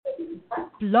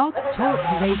Blog Talk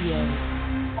Radio.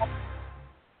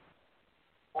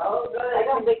 Oh, good. I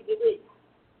don't think you did.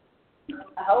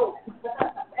 I hope.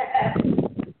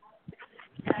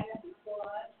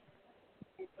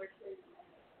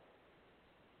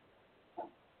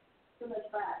 Too much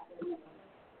fat.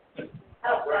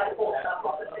 All right.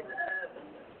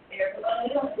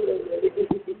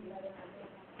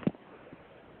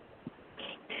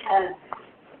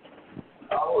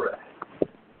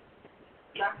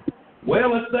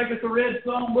 Well, let's take us a red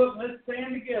song book and let's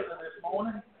stand together this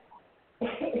morning.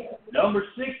 Number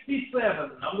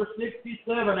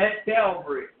 67 at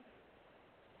Calvary.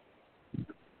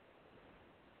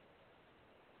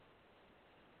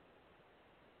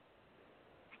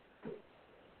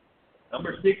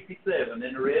 Number 67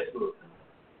 in the red book.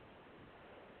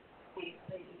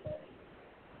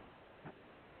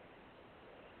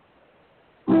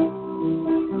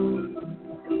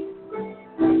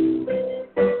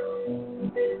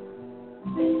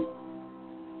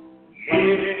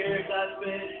 Years I've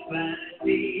spent in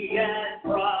vanity and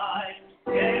pride,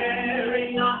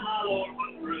 caring not my Lord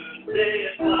what fruit they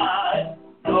applied,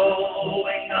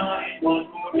 knowing not it was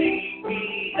for me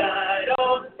He died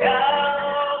on Calvary.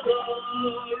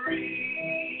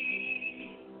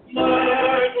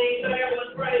 Mercy there was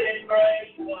great and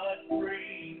grace was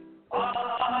free,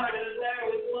 pardon there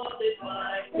was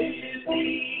multiplied to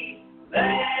thee.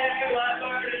 There my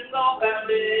burdens all found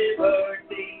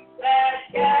liberty at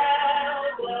Calvary.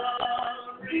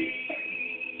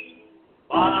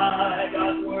 By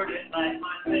God's word at night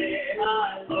my sin I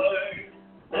learned,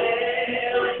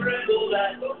 still I trembled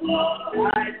at the blood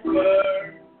I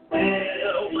spurred,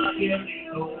 still my guilty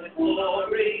soul and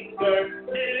glory burned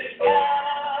to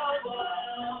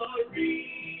Calvary.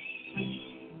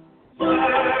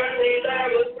 Mercy there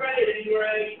was great and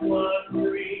grace was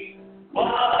free,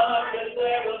 pardon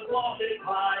there was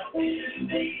multiplied to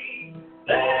me.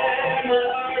 There my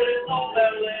burdens all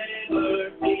found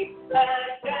liberty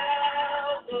at Calvary.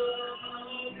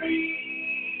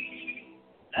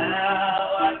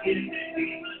 Now I can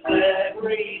receive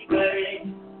everything.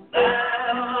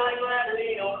 Now I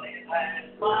gladly only pass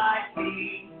my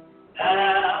feet.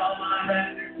 Now my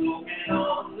rapture soul can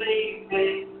only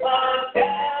think of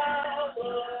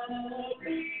Calvary.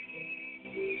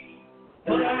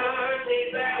 Mercy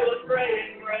there was great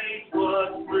and grace was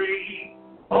free,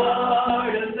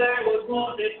 pardon there was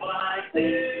multiplied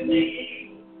to me.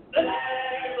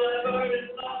 There my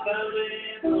burdens all found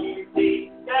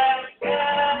liberty at Calvary.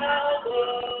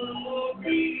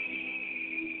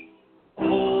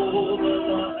 Oh, the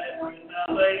love that brings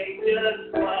salvation's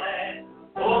plan.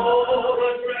 Oh, the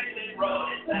grace that brought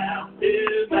it down to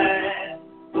man.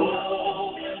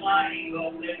 Oh, the mighty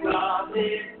hope that God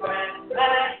did grant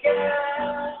at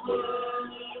Calvary.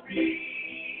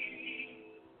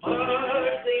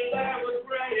 Mercy there was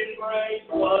great and grace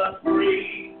was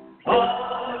free,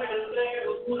 pardon there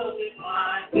was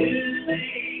multiplied to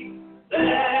thee.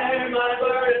 There my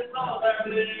burdens all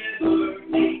found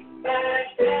liberty at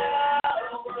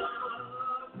Calvary.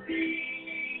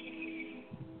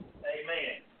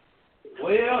 Amen.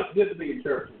 Well, it's good to be in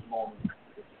church this morning.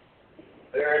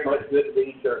 Very much good to be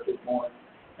in church this morning.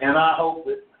 And I hope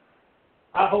that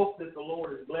the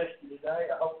Lord has blessed you today.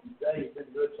 I hope your day has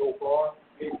been good so far.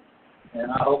 And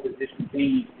I hope it just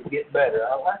continues to get better.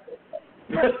 I like it.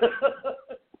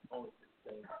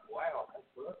 Wow, that's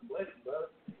a blessing, brother.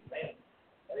 Man.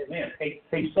 Amen. He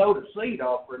sowed a seed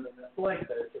offering in that place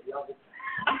there. So y'all just...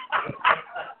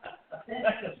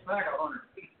 That's a smack of 100.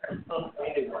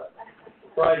 Anyway,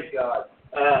 praise God.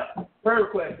 Prayer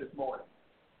request this morning.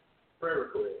 Prayer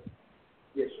request.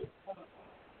 Yes, sir.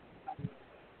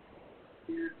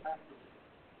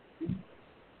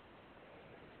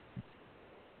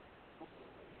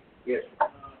 Yes, sir.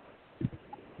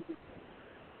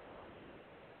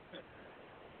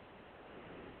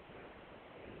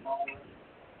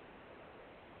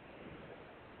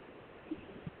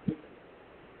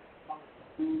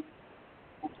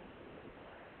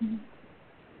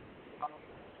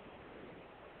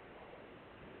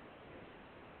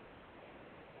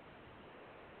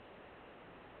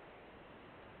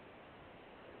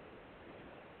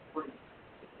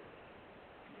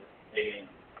 Amen.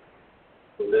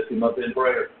 So lift him up in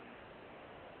prayer.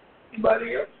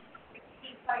 Anybody else?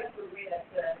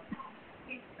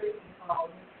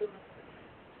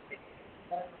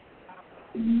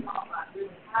 Mm-hmm.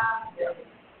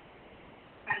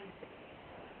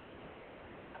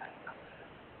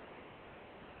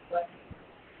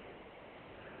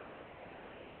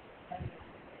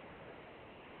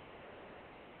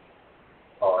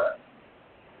 All right.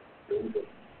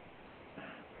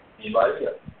 Anybody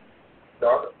else?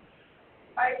 Charlotte?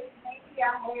 Maybe I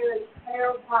hear his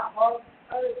tail pop off,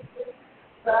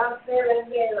 but I'm feeling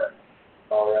better.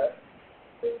 All right.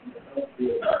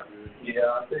 Yeah,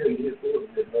 I feel you. It feels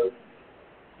good, though.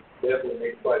 Definitely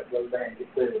need to fight to go down and get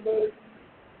feeling better.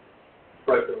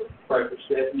 Pray for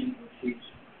Stephanie. She's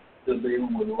still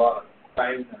dealing with a lot of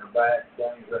pain in her back,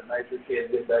 things of that nature. She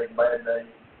had good days and bad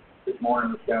days. This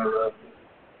morning was kind of rough.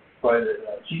 Pray that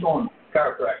she's going to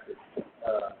chiropractor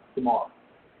tomorrow.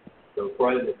 So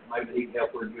pray that maybe he can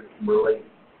help her get some relief.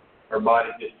 Her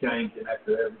body's just changing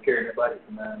after having carried her baby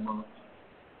for 9 months.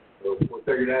 So we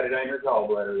figured out it ain't her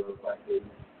gallbladder, though, thank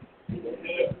goodness.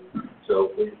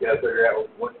 So we just got to figure out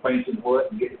what's pinching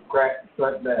what and get it cracked and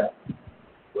straightened out.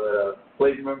 But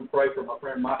please remember to pray for my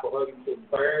friend Michael Huggins in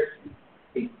Paris.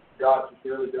 God has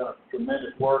really done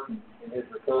tremendous work in his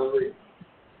recovery.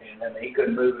 And I mean, he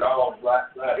couldn't move at all on his right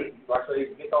side. Like I say,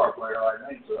 he's a guitar player right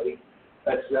now, so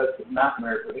that's a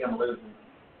nightmare for him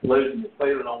losing his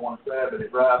feeling on one side. But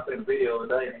his right in the video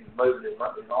the other day, and he's moving his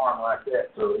arm like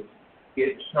that, so he's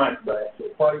getting strength back. So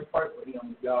pray for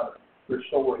him, God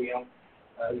restore him.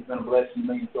 He's been a blessing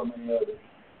to me and so many others.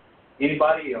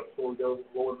 Anybody else before we go to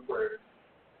the Lord in prayer?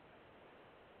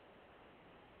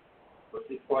 Let's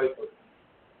just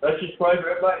pray for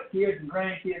everybody, kids and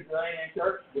grandkids that ain't in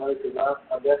church today, because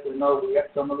I definitely know we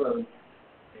got some of those.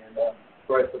 And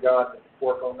pray for God to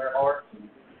work on their hearts and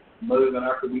move in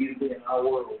our community and our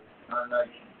world, our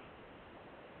nation.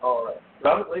 All right.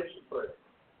 Robert, lead us in prayer.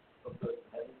 Okay.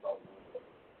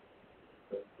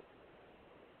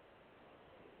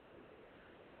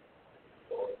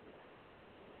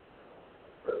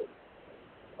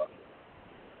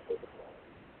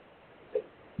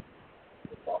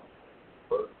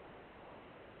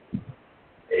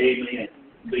 Amen.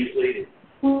 Be seated.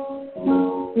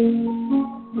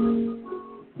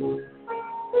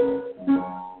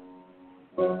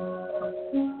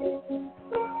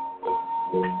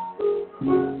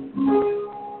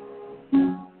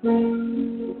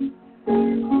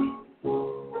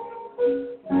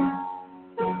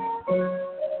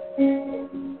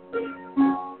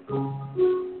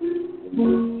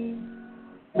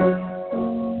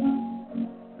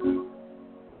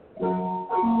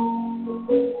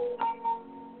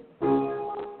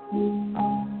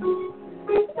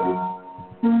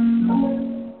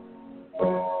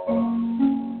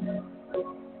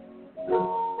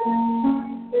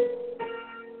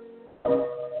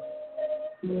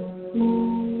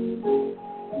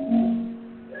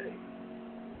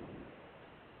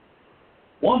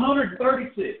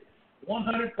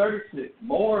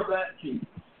 More of that Jesus.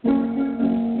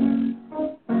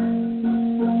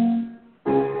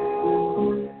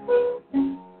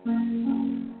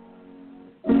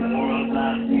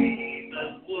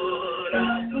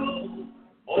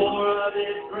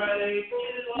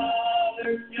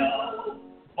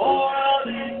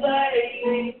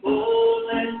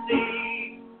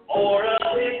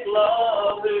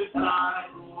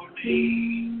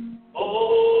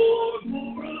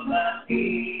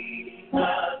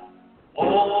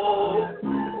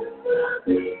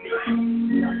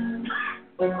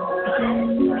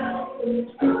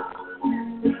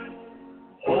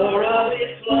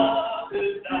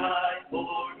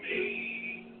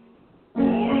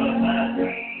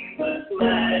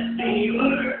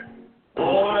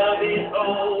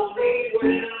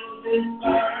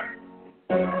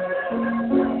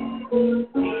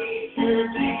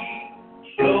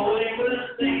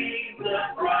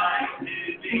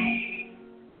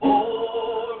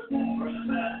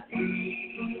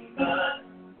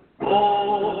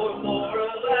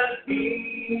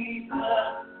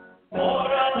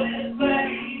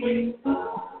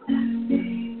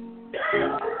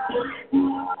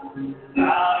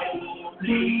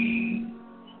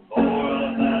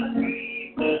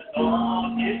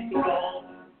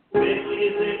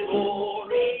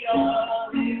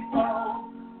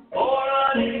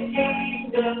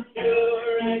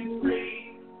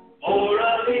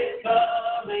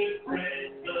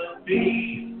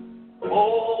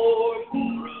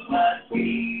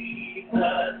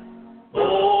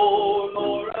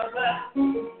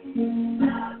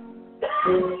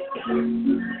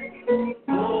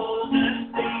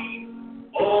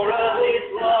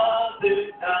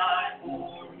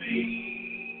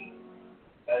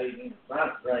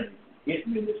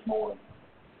 Getting me this morning.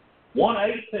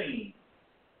 118.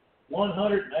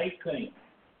 118.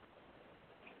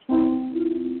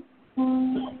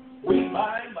 Sweet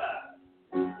by and by.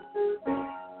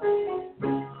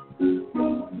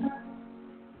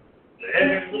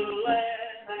 There's a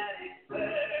land that is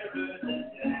fairer than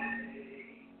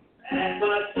day, and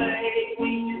my faith we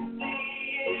can see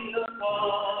in the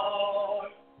far.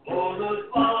 For the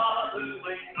Father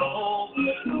waits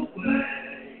over the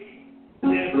way.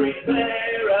 Every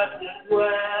fair at the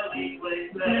dwelling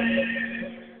place there.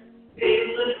 In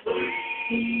the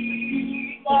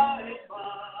sweet by and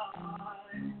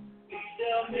by, we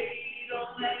shall meet on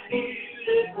that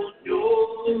beautiful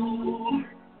shore.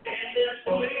 In the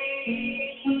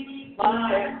sweet by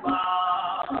and by,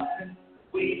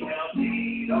 we shall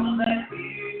meet on that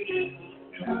beautiful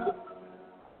shore.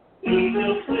 We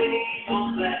will sing on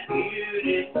that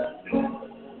beautiful shore.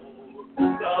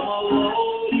 Come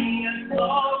along and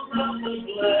songs of the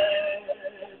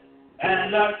blessed,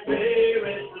 and our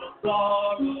spirits will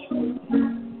sorrow.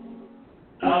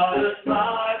 Not a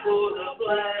sigh for the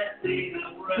blessing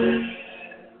of rest.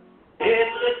 In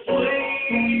the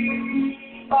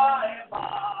sweet by and by,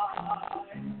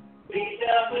 we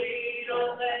shall meet on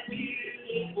that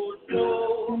beautiful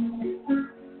shore.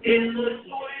 In the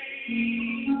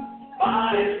sweet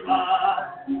by and by.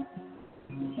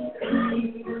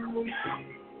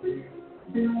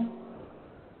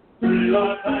 We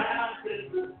are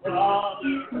pastors,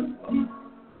 brothers.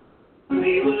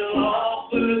 We will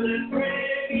offer the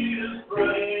tribute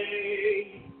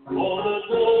praise for the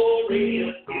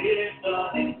glorious gift of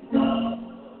His love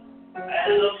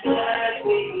and the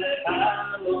blessing that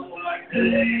hallow our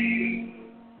day.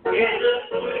 In the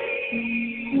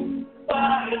sweet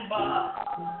by and by,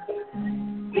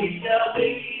 we shall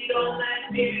meet on that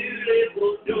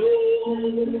beautiful shore.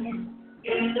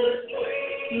 In the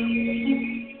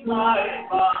sweet by and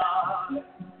by,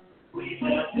 we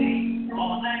shall meet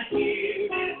on that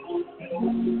beautiful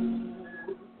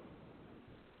shore.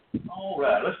 All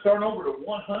right, let's turn over to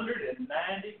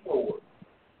 194.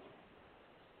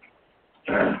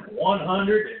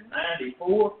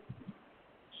 194.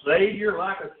 Savior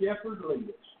like a shepherd lead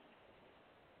us.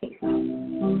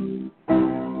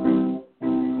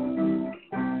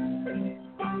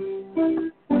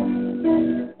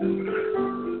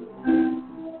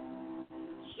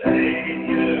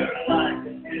 Savior like a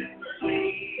shepherd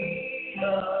lead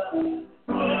us,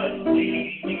 but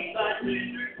lead me by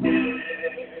tender care.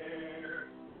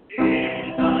 In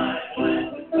thy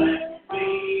blessed back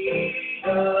feed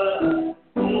us,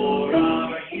 for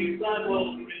our youth I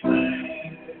will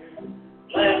remain.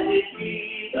 Blessed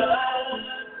Jesus,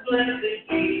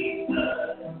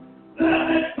 thou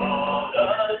hast called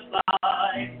us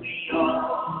like we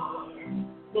are.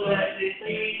 Blessed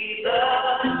Jesus,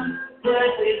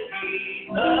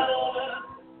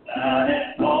 thou hast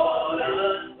called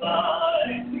us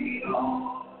like we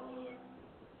are.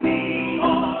 We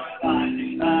are thy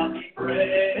divine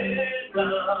presence,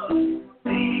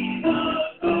 Jesus,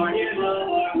 guardian of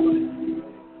our way.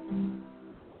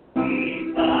 We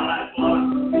thy flock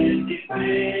in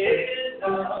defend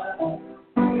us,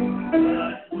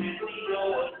 but when we go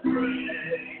astray.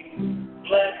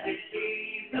 Blessed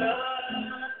Jesus,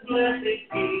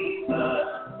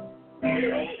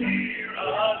 hear us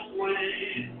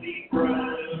when we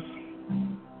pray.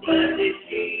 Blessed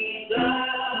Jesus,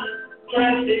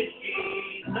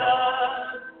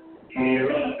 hear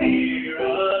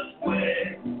us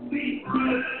when we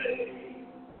pray.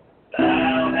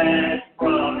 Thou hast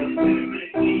promised to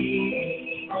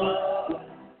redeem us,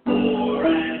 poor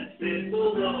and sinful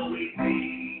though we be.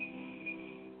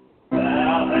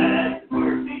 Thou hast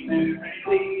mercy to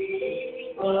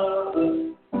redeem us,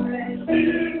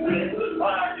 spirit was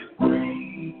hard to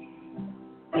free.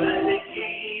 Blessed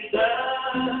Jesus,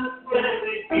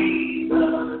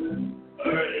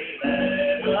 early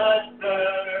let us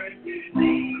turn to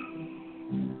thee.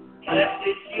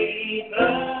 Blessed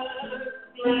Jesus,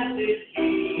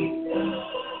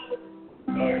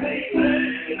 early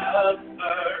let us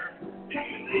turn to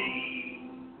thee.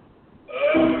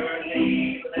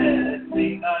 Early let us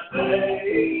seek thy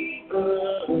favor,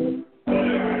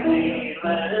 early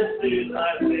let us do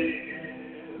thy will.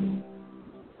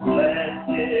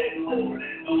 Blessed Lord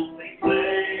and only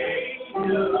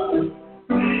Savior,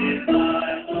 with thy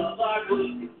love our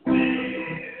good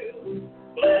will.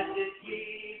 Blessed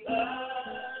Jesus,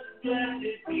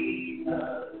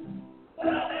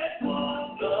 thou hast won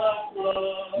the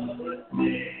blood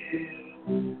still.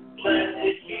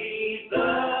 Blessed Jesus,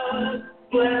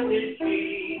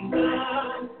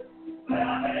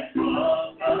 thou hast won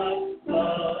the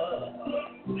blood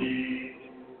still.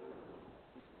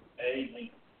 Amen.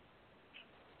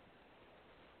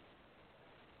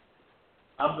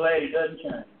 I'm glad he doesn't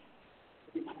change.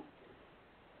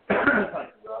 Thank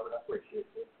you, Robert. I appreciate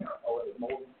it. Oh, it was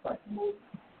more. Thank you, more.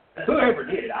 Whoever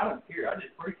did it, I don't care. I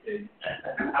just appreciate it.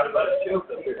 I was about to choke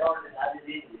up here.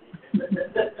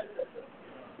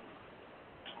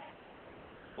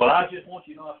 Well, I just want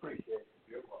you to know I appreciate it.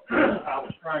 I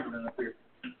was strangling up here.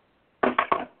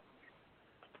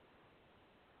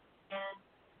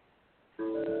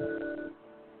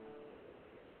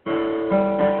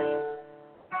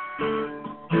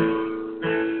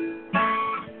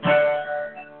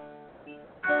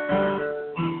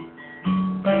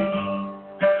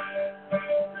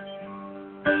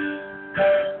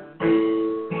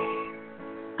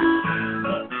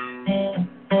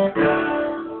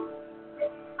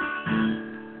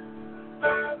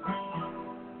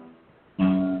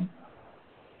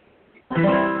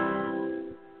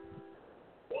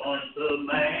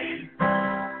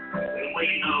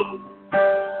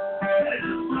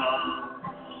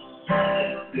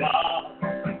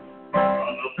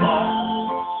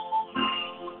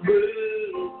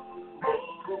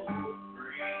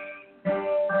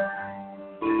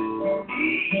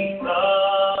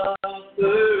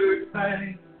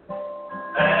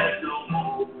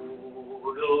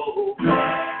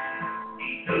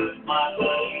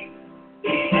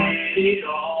 it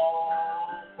all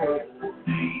for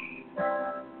me.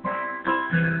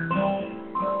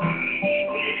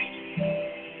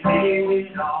 He did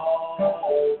it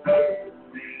all for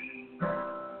me.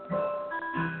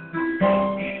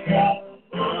 He dropped the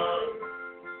blood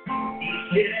He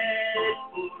shed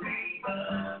for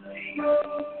humanity.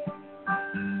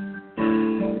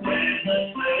 When the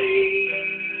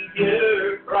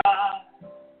Savior cried,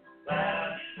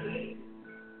 thou shalt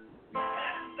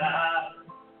and died,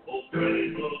 oh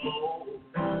praise the Lord,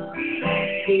 He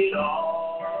did it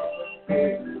all for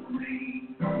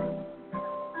me.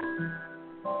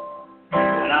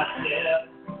 When I stepped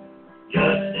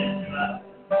just inside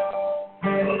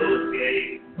of those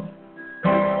gates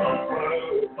of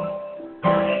pearl,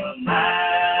 and the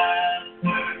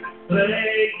Master's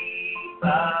slave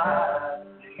by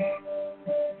me,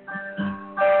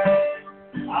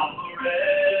 I'll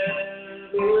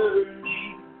forever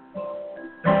need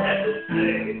at the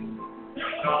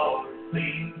Savior's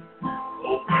feet.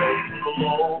 Oh, praise the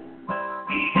Lord,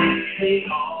 He did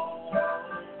it all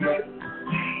for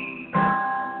me.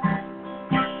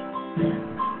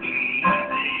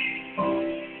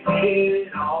 He did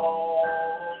it all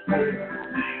for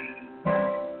me.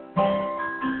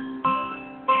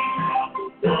 The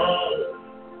blood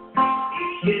He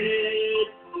shed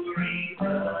for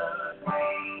humanity.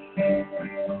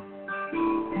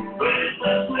 When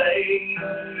the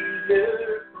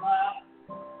Savior cried,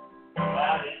 by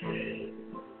His head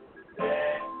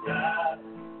and died,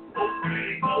 oh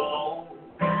praise the Lord,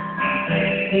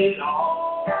 He did it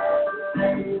all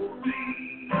for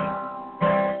me.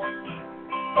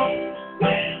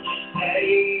 When the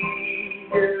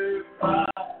Savior cried,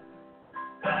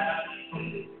 by His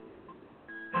head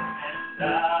and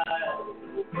died,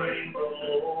 oh praise the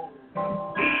Lord,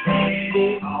 He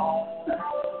did it all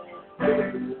for me.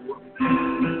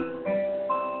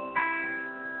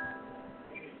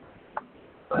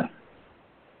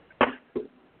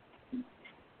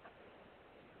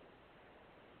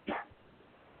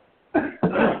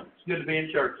 It's good to be in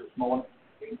church this morning.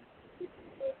 It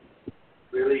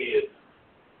really is.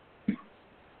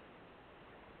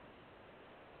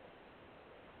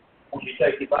 Won't you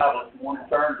take your Bible this morning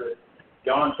and turn to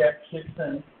John chapter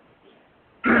 16.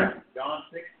 John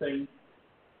 16.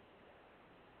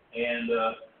 And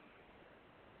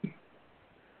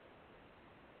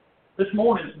this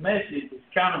morning's message is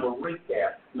kind of a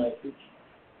recap message.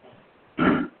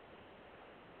 And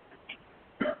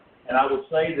I would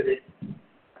say that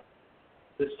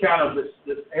this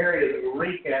area that we're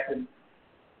recapping,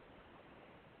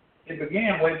 it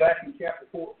began way back in chapter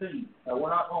 14. We're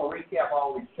not going to recap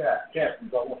all these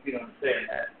chapters. I want you to understand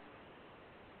that.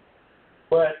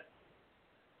 But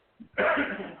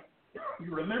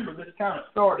you remember this kind of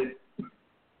started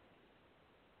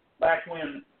back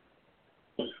in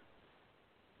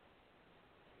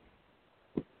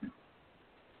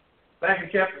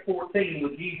chapter 14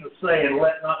 with Jesus saying,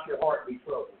 "Let not your heart be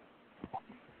troubled,"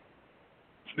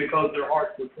 because their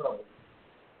hearts were troubled.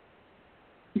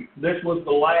 This was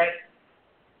the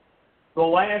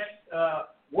last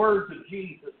words of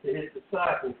Jesus to his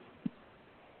disciples,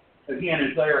 again,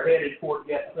 as they are headed toward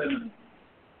Gethsemane.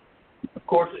 Of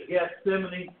course, at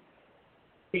Gethsemane,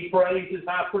 he prays his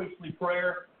high priestly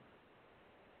prayer,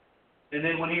 and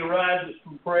then when he arises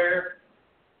from prayer,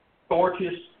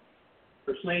 torches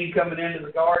are seen coming into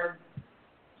the garden,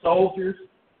 soldiers,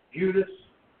 Judas,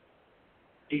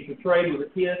 he's betrayed with a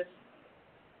kiss,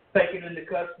 taken into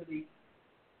custody,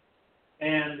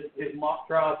 and his mock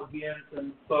trial begins,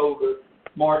 and so the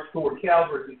march toward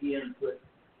Calvary begins. But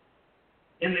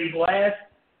in these last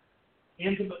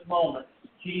intimate moments,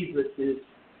 Jesus is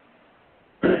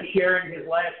sharing his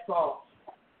last thoughts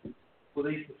with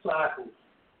these disciples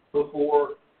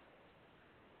before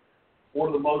one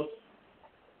of the most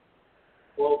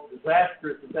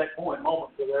disastrous at that point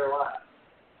moments of their lives.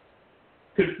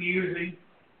 Confusing,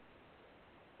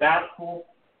 doubtful,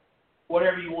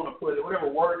 whatever you want to put it, whatever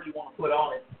word you want to put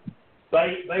on it.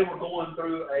 They were going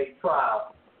through a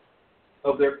trial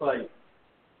of their faith.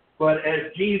 But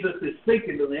as Jesus is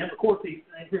speaking to them, of course, these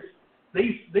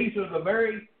are the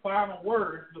very final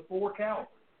words before Calvary.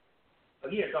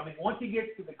 Again, once he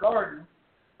gets to the garden,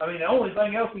 the only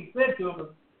thing else he said to them, as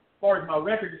far as my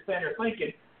record is standing there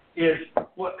thinking, is,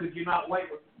 "What, could you not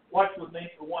watch with me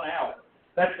for 1 hour?"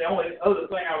 That's the only other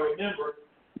thing I remember,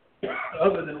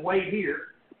 other than wait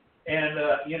here. And,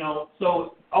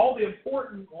 so all the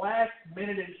important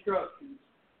last-minute instructions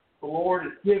the Lord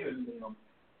has given them,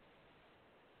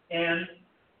 and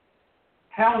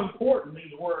how important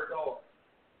these words are.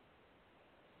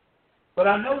 But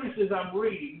I notice as I'm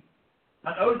reading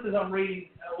I noticed as I'm reading.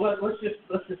 Let's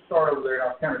just start over there, and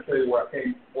I'll kind of show you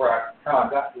how I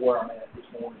got to where I'm at this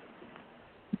morning.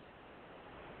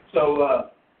 So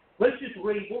let's just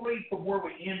read. We'll read from where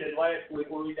we ended last week.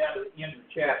 We'll read down to the end of the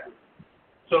chapter.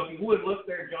 So if you would look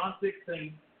there, John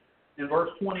 16 and verse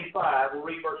 25. We'll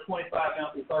read verse 25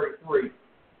 down through 33.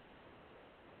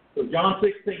 So John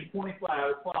 16:25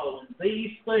 is following.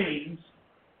 These things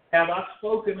have I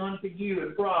spoken unto you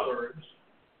in Proverbs,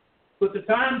 but the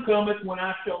time cometh when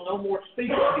I shall no more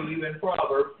speak unto you in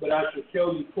Proverbs, but I shall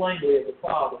show you plainly of the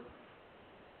Father.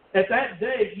 At that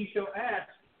day ye shall ask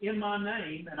in my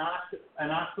name, and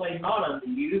I say not unto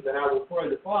you that I will pray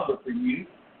the Father for you,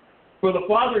 for the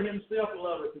Father himself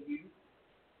loveth you,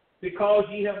 because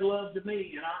ye have loved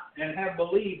me, and have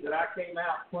believed that I came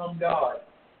out from God.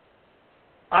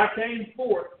 I came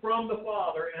forth from the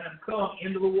Father, and am come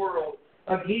into the world.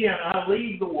 Again, I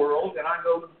leave the world, and I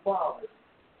go to the Father.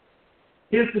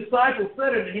 His disciples said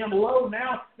unto him, Lo,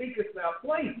 now speakest thou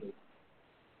plainly,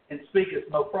 and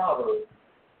speakest no proverb.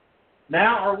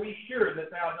 Now are we sure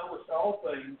that thou knowest all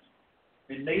things,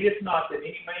 and needest not that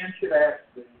any man should ask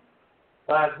thee.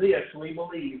 By this we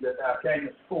believe that thou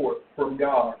camest forth from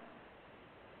God.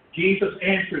 Jesus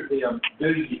answered them,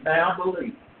 Do ye now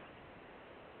believe?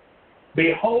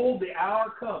 Behold, the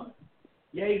hour cometh,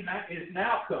 yea, is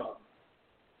now come,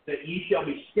 that ye shall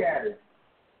be scattered,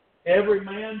 every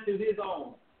man to his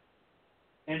own,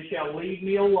 and shall leave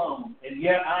me alone. And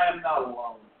yet I am not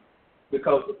alone,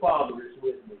 because the Father is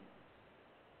with me.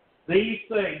 These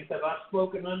things have I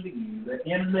spoken unto you, that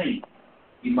in me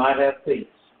ye might have peace.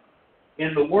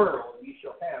 In the world ye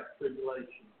shall have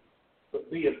tribulation, but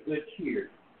be of good cheer.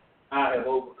 I have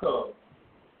overcome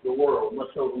the world.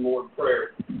 Let's go to the Lord in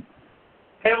prayer.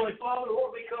 Heavenly Father,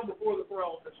 Lord, we come before the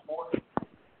throne this morning.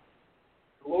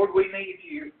 Lord, we need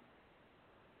you.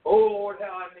 Oh, Lord,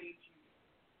 how I need you.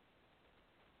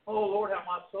 Oh, Lord, how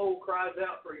my soul cries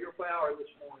out for your power this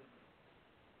morning.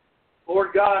 Lord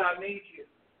God, I need you.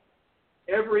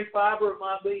 Every fiber of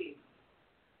my being,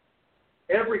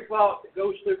 every thought that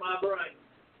goes through my brain,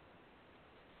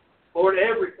 Lord,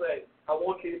 everything, I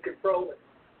want you to control it.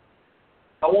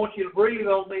 I want you to breathe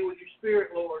on me with your Spirit,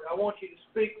 Lord. I want you to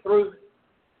speak through me.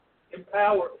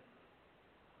 Empower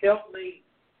me. Help me.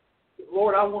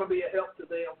 Lord, I want to be a help to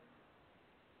them.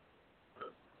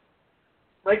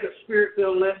 Make us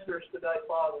Spirit-filled listeners today,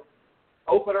 Father.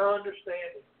 Open our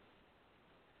understanding.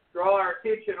 Draw our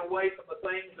attention away from the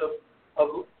things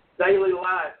of daily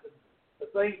life and the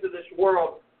things of this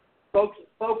world. Focus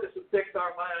and fix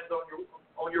our minds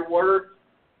on your word.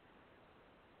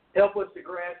 Help us to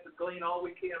grasp and glean all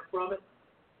we can from it.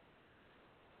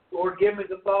 Lord, give me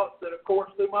the thoughts that have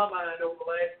coursed through my mind over the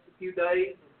last few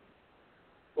days.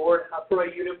 Lord, I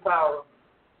pray you'd empower them.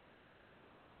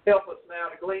 Help us now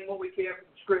to glean what we can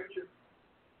from Scripture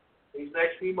these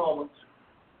next few moments.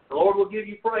 The Lord will give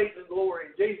you praise and glory.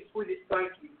 And Jesus, we just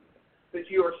thank you that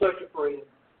you are such a friend.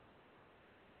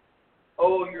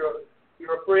 Oh,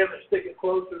 you're a friend that's sticking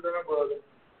closer than a brother.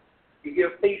 You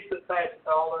give peace that passes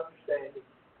all understanding.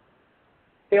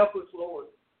 Help us, Lord,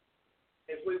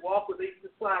 as we walk with these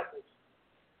disciples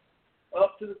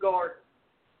up to the garden.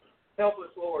 Help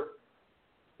us, Lord,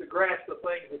 to grasp the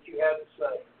things that you have to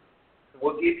say. And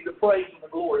we'll give you the praise and the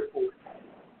glory for it.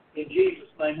 In Jesus'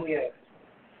 name we ask.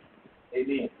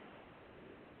 Amen.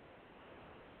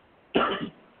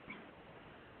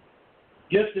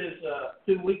 Just as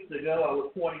 2 weeks ago I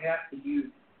was pointing out to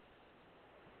you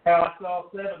how I saw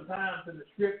 7 times in the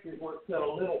Scriptures where it said a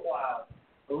little while,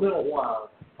 a little while,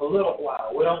 a little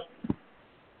while. Well,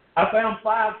 I found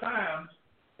 5 times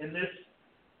in this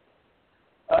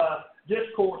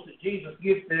discourse that Jesus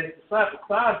gives to his disciples.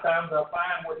 5 times I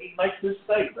find where he makes this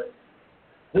statement,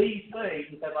 these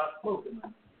things have I spoken.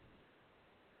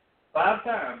 5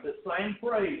 times the same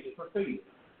phrase is repeated.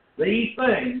 These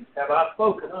things have I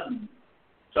spoken unto you.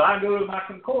 So I go to my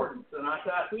concordance and I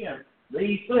type in,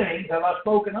 these things have I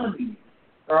spoken unto you.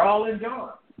 They're all in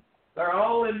John. They're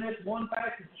all in this one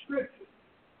passage of Scripture.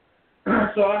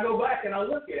 So I go back and I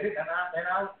look at it and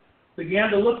I began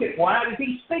to look at why did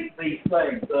he speak these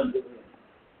things unto them.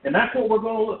 And that's what we're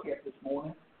going to look at this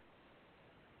morning.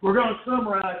 We're going to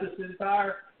summarize this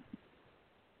entire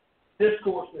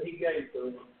discourse that he gave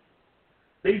to them.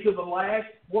 These are the last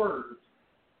words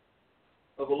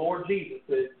of the Lord Jesus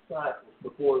to his disciples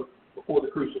before the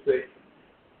crucifixion.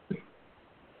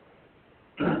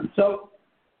 So,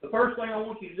 the first thing I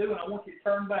want you to do, and I want you to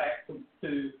turn back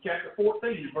to chapter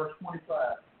 14, verse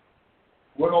 25.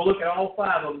 We're going to look at all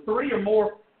 5 of them. Three or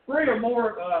more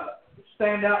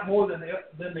stand out more than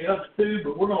the other 2,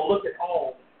 but we're going to look at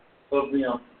all of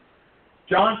them.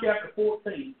 John chapter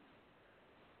 14.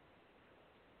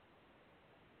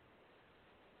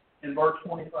 in verse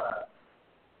 25.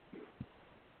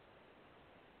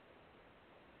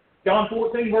 John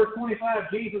 14, verse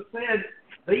 25, Jesus said,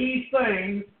 "These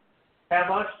things have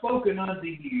I spoken unto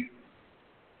you,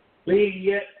 being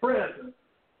yet present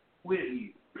with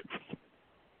you."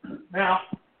 Now,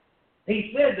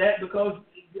 he said that because,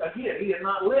 again, he has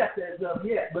not left as of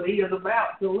yet, but he is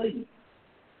about to leave.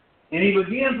 And he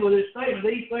begins with his statement,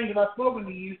 "These things have I spoken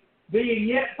to you, being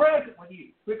yet present with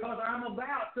you," because I'm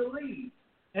about to leave.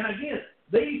 And again,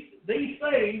 these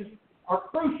things are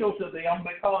crucial to them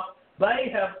because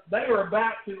they are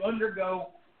about to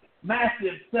undergo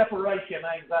massive separation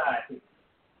anxiety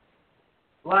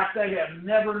like they have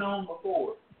never known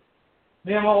before.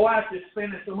 Me and my wife just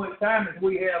spending so much time as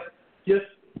we have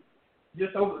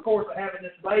just over the course of having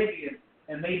this baby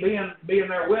and me being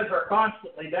there with her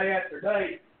constantly day after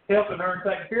day, helping her and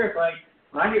taking care of things.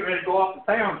 When I get ready to go off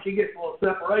to town, she gets a little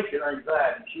separation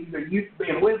anxiety. She's been used to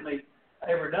being with me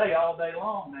every day, all day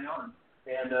long now,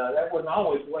 and that wasn't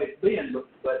always the way it's been,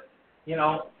 but you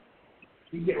know,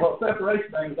 you get a little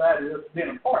separation anxiety that's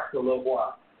been apart for a little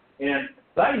while. And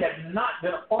they have not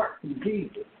been apart from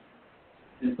Jesus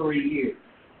in 3 years.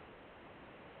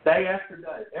 Day after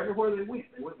day. Everywhere they went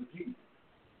with Jesus.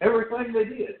 Everything they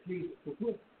did, Jesus was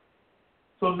with them.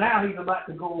 So now he's about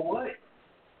to go away.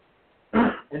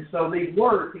 And so these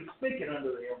words he's speaking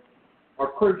unto them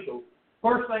are crucial.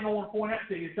 First thing I want to point out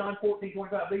to you, John 14,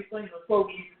 25, these things are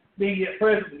spoken to you, being yet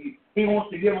present with you. He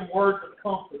wants to give them words of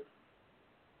comfort.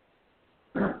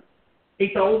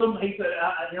 He told them, he said,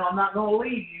 I'm not going to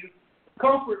leave you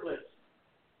comfortless.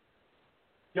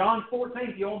 John 14,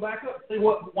 if you want to back up and see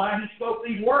why he spoke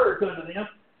these words unto them.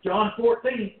 John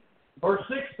 14, verse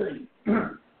 16.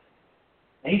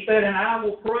 He said, "And I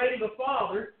will pray the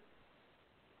Father,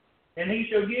 and he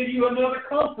shall give you another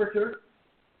comforter,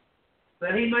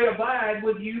 that he may abide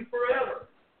with you forever."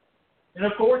 And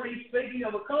of course, he's speaking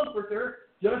of a comforter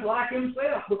just like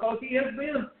himself, because he has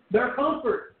been their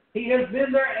comfort. He has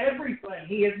been their everything.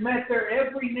 He has met their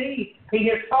every need. He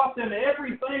has taught them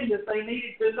everything that they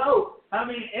needed to know. I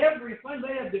mean, everything.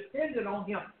 They have depended on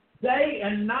him day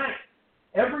and night.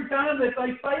 Every time that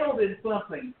they failed in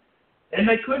something and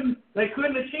they couldn't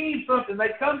achieve something,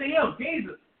 they'd come to him.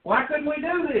 "Jesus, why couldn't we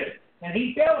do this?" And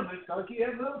he'd tell them, "It's because you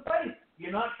have little faith.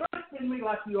 You're not trusting me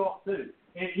like you ought to."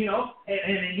 And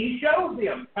and he showed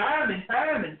them time and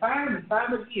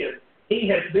time again. He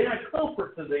has been a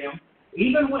comfort to them.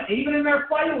 Even in their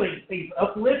failings, he's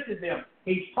uplifted them.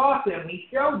 He's taught them. He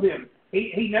showed them.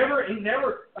 He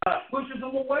never pushes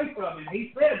them away from him.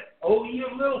 He said, "Oh, you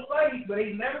have little faith," but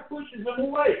he never pushes them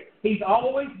away. He's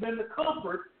always been the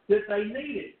comfort that they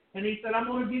needed. And he said, "I'm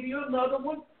going to give you another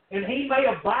one, and he may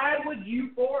abide with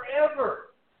you forever."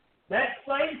 That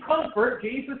same comfort,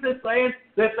 Jesus is saying,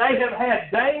 that they have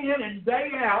had day in and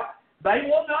day out, they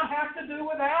will not have to do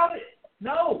without it.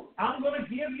 No, I'm going to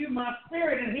give you my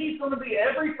Spirit, and he's going to be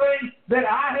everything that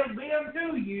I have been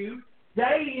to you,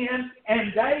 day in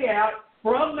and day out,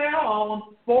 from now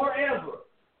on, forever.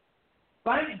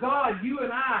 Thank God you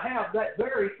and I have that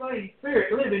very same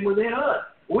Spirit living within us.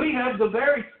 We have the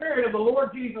very Spirit of the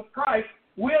Lord Jesus Christ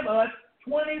with us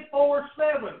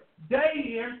 24/7,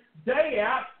 day in, day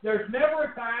out. There's never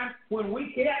a time when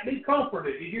we can't be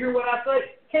comforted. Did you hear what I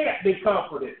say? Can't be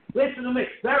comforted. Listen to me.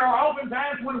 There are often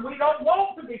times when we don't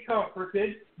want to be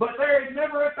comforted, but there is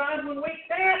never a time when we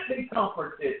can't be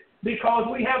comforted, because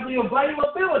we have the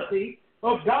availability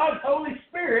of God's Holy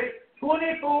Spirit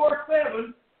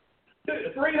 24/7,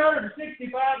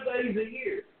 365 days a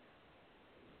year.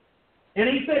 And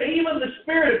he said, "Even the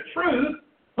Spirit of truth,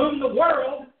 whom the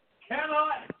world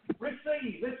cannot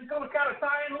receive." This is going to kind of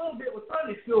tie in a little bit with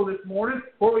Sunday school this morning,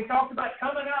 where we talked about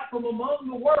coming out from among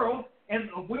the world. And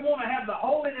if we want to have the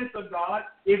holiness of God,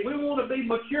 if we want to be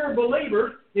mature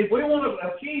believers, if we want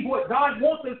to achieve what God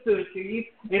wants us to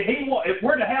achieve, if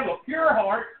we're to have a pure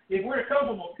heart, if we're to come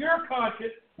from a pure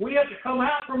conscience, we have to come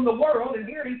out from the world. And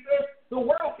here he says the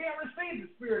world can't receive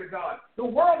the Spirit of God. The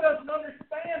world doesn't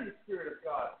understand the Spirit of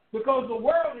God, because the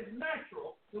world is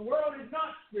natural. The world is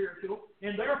not spiritual,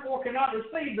 and therefore cannot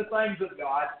receive the things of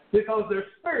God, because they're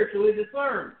spiritually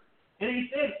discerned. And he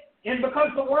said, "And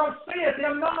because the world seeth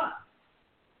him not,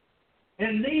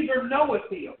 and neither knoweth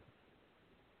him."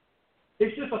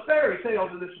 It's just a fairy tale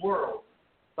to this world,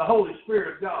 the Holy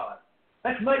Spirit of God.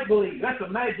 That's make-believe. That's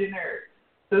imaginary.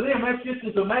 To them, that's just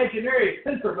as imaginary as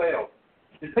Tinkerbell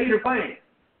and Peter Pan.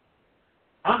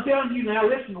 I'm telling you now,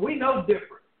 listen, we know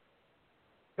different.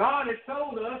 God has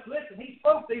told us, listen, he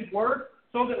spoke these words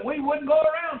so that we wouldn't go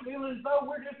around feeling as though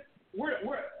we're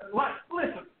like,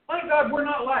 listen, thank God we're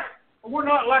not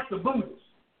like the Buddhists.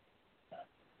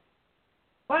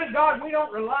 Thank God we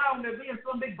don't rely on there being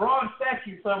some big bronze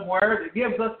statue somewhere that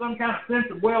gives us some kind of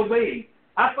sense of well-being.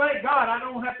 I thank God I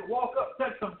don't have to walk up,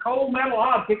 touch some cold metal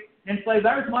object, and say,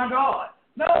 there's my God.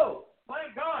 No,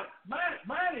 thank God.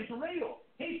 Mine is real.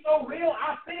 He's so real,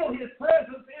 I feel His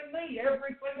presence in me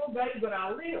every single day that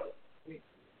I live.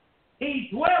 He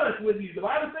dwelleth with you. The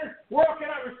Bible says, world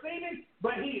cannot receive Him,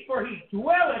 but He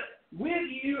dwelleth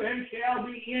with you and shall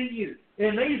be in you.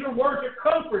 And these are words of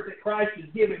comfort that Christ is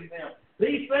giving them.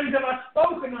 These things have I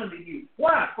spoken unto you.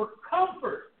 Why? For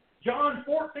comfort. John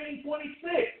 14:26.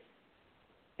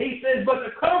 He says, but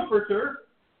the Comforter,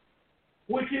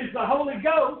 which is the Holy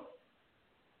Ghost,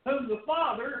 whom the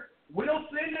Father will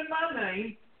send in my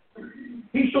name,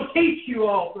 He shall teach you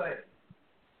all things.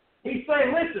 He's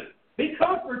saying, listen, be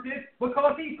comforted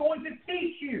because He's going to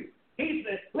teach you. He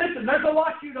says, listen, there's a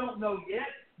lot you don't know yet,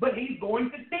 but He's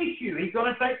going to teach you. He's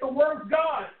going to take the Word of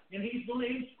God and He's going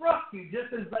to instruct you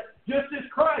just as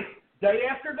Christ, day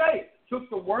after day, took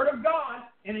the Word of God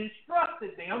and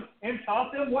instructed them and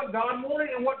taught them what God wanted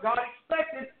and what God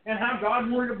expected and how God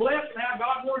wanted to bless and how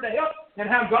God wanted to help and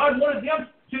how God wanted them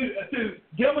to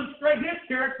demonstrate His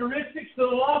characteristics to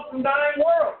the lost and dying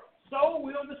world. So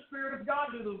will the Spirit of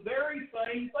God do the very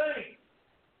same thing.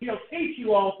 He'll teach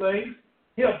you all things.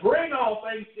 He'll bring all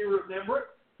things to your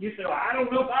remembrance. You say, well, I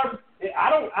don't know if I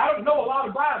don't know a lot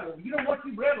of Bible. You know what?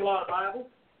 You've read a lot of Bible.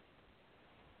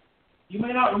 You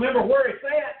may not remember where it's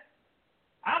at.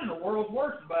 I'm the world's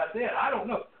worst about that. I don't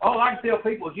know. All I can tell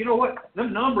people is, you know what?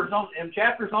 Them numbers on them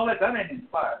chapters and all that ain't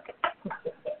inspired.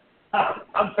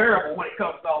 I'm terrible when it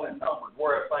comes to all them numbers,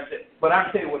 where everything's at. But I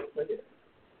can tell you what it says.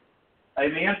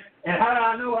 Amen. And how do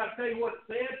I know how to tell you what it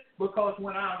says? Because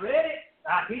when I read it,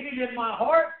 I hid it in my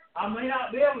heart. I may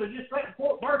not be able to just say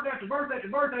verse after verse after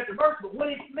verse after verse, but when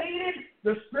it's needed,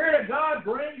 the Spirit of God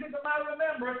brings it to my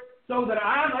remembrance so that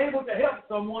I'm able to help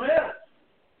someone else.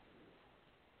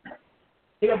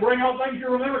 He'll bring all things to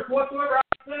remembrance whatsoever I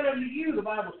said unto you, the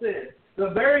Bible says. The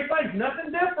very things,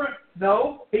 nothing different.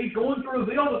 No, He's going to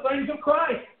reveal the things of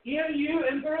Christ in you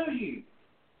and through you.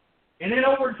 And then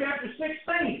over in chapter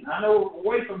 16, I know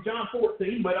we're away from John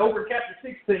 14, but over in chapter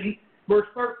 16, verse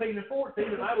 13 and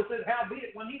 14, the Bible says,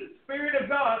 howbeit, when the Spirit of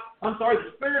God,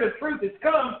 the Spirit of truth is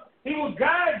come, He will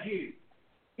guide you.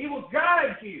 He will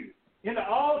guide you into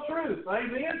all truth.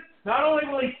 Amen? Not only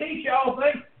will He teach you all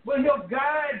things, but He'll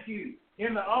guide you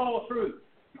into all truth.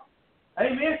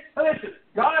 Amen? Listen,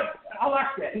 God, I like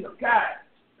that. He'll guide.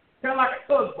 Kind of like a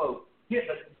tugboat getting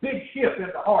a big ship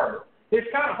into harbor. It's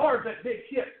kind of hard, that big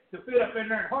ship, to fit up in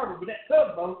there in harbor, but that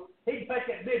tugboat, He can take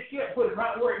that big ship and put it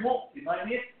right where He wants to.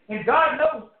 Amen? And God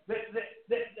knows that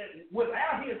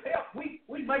without His help,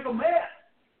 we make a mess.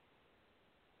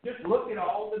 Just look at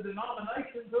all the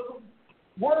denominations of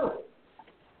the world.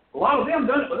 A lot of them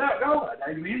done it without God.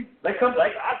 Amen?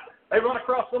 They run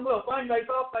across some little thing they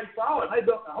thought they saw, and they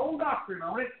built a whole doctrine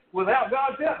on it without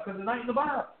God's help because it ain't in the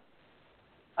Bible.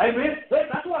 Amen?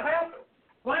 That's what happens.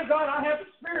 Thank God I have the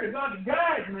Spirit of God to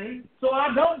guide me so I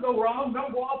don't go wrong,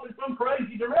 don't go off in some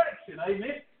crazy direction.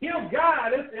 Amen? He'll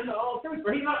guide us into all truth.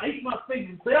 For He's not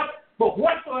speaking Himself, but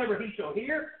whatsoever He shall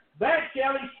hear, that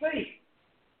shall He speak.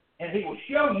 And He will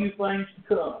show you things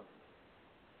to come.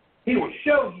 He will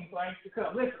show you things to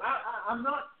come. Listen, I'm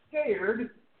not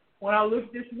scared when I look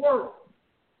at this world.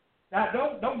 Now,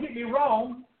 don't get me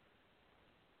wrong.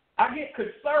 I get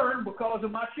concerned because of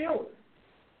my children.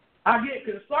 I get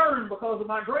concerned because of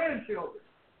my grandchildren.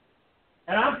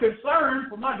 And I'm concerned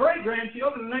for my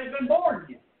great-grandchildren that ain't been born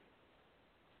yet.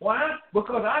 Why?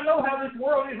 Because I know how this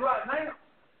world is right now.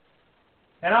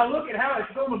 And I look at how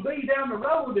it's going to be down the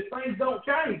road if things don't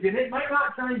change. And it may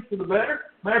not change for the better.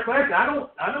 Matter of fact, I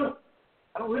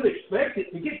don't really expect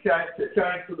it to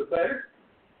change for the better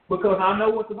because I know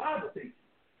what the Bible teaches.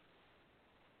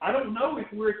 I don't know if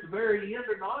we're at the very end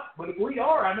or not, but if we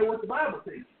are, I know what the Bible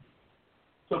teaches.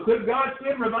 So could God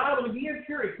send revival again?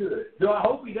 Sure He could. Do I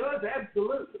hope He does?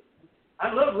 Absolutely.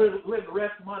 I'd love to live the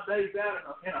rest of my days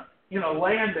out in a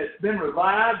land that's been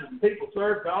revived and people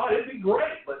serve God. It'd be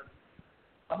great, but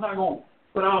I'm not going to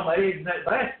put all my eggs in that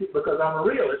basket because I'm a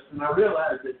realist and I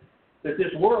realize that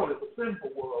this world is a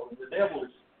sinful world and the devil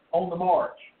is on the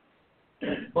march.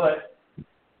 But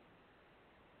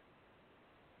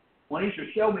when He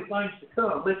shall show me things to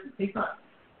come, listen, it's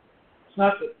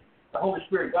not the Holy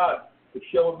Spirit of God that's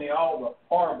showing me all the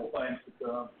horrible things to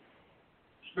come.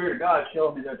 The Spirit of God is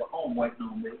showing me there's a home waiting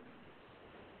on me.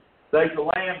 There's a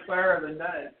land fairer than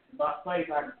day. By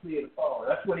faith I can see it afar.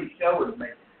 That's what He's showing me.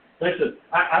 Listen,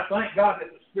 I thank God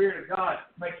that the Spirit of God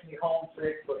makes me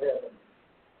homesick for heaven.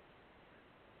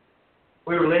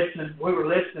 We were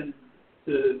listening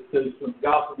to some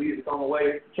gospel music on the way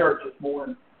to church this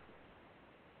morning.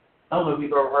 I don't know if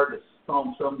you've ever heard this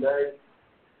song, Someday.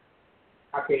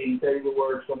 I can't even tell you the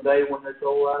words. Someday when this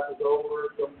old life is over,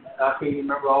 I can't even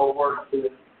remember all the words to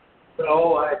it. But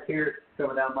I had tears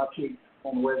coming down my cheeks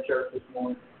on the way to church this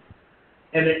morning.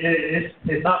 And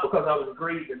it's not because I was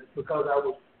grieving. It's because I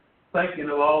was thinking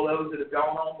of all those that have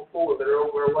gone on before that are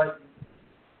over there waiting.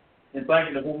 And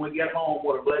thinking that when we get home,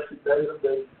 what a blessed day it'll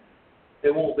be.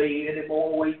 There won't be any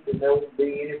more weeping. There won't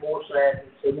be any more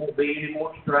sadness. There won't be any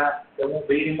more strife. There won't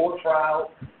be any more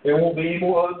trials. There won't be any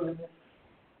more ugliness.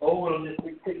 Oh, it'll just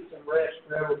be peace and rest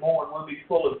forevermore, and we'll be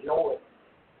full of joy.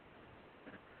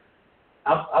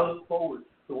 I look forward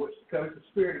to it because the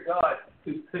Spirit of God,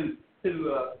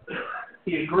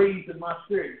 He agrees in my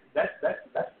spirit.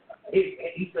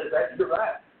 He says that's your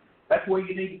right. That's where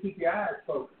you need to keep your eyes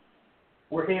focused.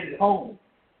 We're headed home.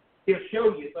 He'll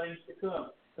show you things to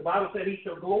come. The Bible said He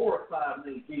shall glorify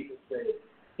me, Jesus said.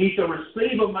 He shall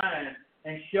receive of mine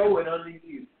and show it unto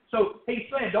you. So He's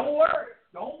saying, don't worry,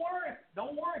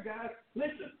 guys.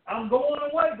 Listen, I'm going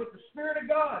away, but the Spirit of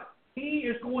God, He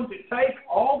is going to take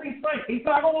all these things. He's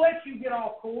not going to let you get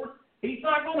off course. He's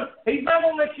not going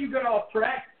to let you get off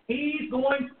track. He's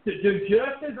going to do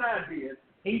just as I did.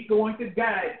 He's going to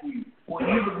guide you. When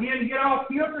you begin to get off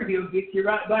kilter, He'll get you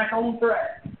right back on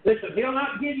track. Listen, He'll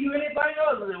not give you anything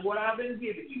other than what I've been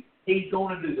giving you. He's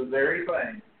going to do the very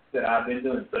thing that I've been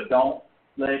doing. So don't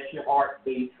let your heart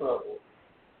be troubled.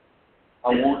 I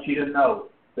want you to know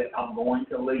that I'm going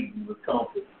to lead you with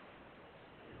comfort.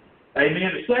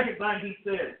 Amen. The second thing He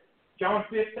said, John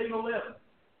 15:11.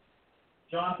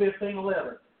 John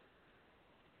 15:11.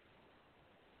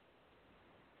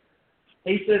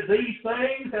 He said, these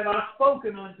things have I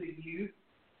spoken unto you,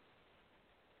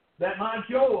 that my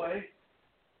joy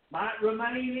might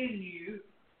remain in you,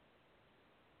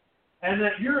 and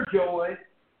that your joy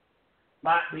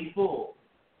might be full.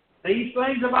 These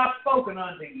things have I spoken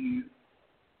unto you,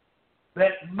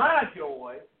 that my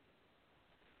joy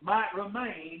might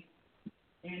remain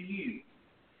in you.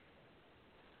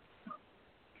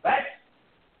 That's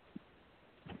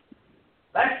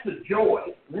the joy.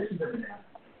 Listen to me now.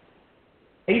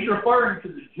 He's referring to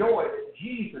the joy that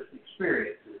Jesus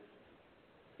experiences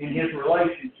in His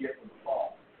relationship with the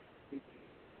Father.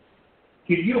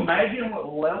 Can you imagine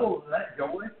what level of that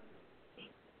joy?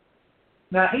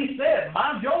 Now, He said,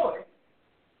 my joy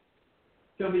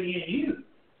shall be in you.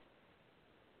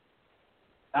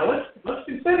 Now, let's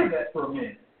consider that for a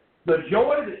minute. The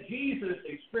joy that Jesus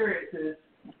experiences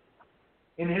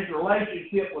in His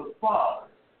relationship with the Father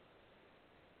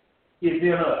is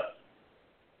in us.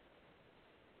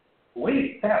 We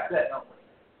need to tap that, don't we?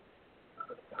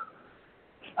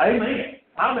 Amen.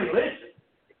 I mean, listen.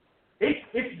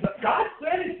 God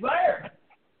said it's there.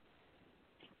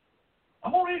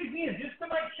 I'm going to read it again just to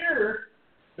make sure.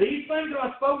 These things that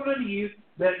I've spoken unto you,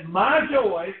 that my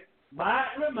joy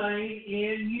might remain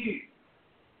in you.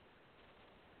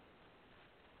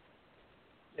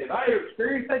 Have I ever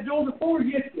experienced that joy before?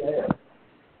 Yes, you have.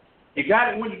 You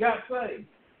got it when you got saved.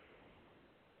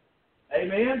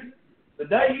 Amen. The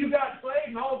day you got saved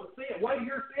and all the weight of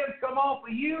your sins come off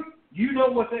of you, you know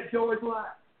what that joy is like.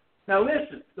 Now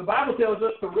listen, the Bible tells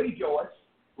us to rejoice,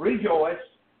 rejoice,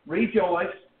 rejoice,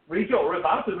 rejoice. The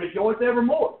Bible says rejoice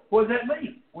evermore. What does that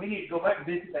mean? We need to go back and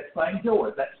visit that same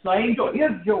joy,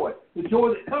 His joy, the joy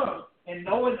that comes in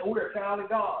knowing that we're a child of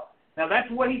God. Now that's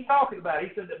what He's talking about. He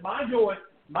said that my joy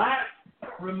might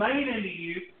remain in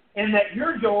you and that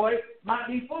your joy might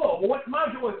be full. Well, what's my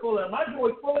joy full of? My joy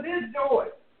is full of His joy.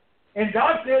 And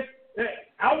God says,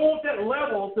 I want that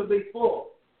level to be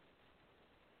full.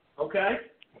 Okay?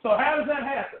 So how does that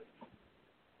happen?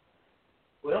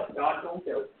 Well, God's going to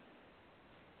tell you.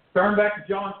 Turn back to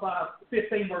John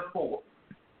 15, verse 4.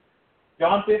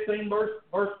 John 15,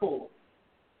 verse 4.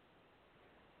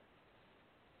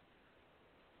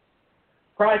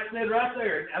 Christ said right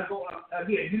there,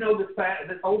 again, you know this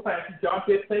whole passage, John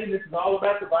 15, this is all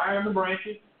about the vine and the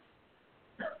branches.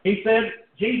 He said,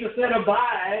 Jesus said,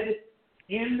 abide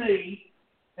in me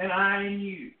and I in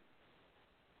you.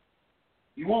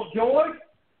 You want joy?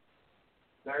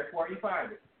 There's where you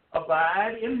find it.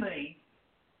 Abide in me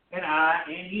and I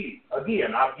in you.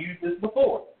 Again, I've used this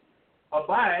before.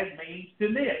 Abide means to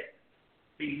knit.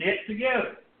 Be knit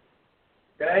together.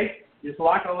 Okay? Just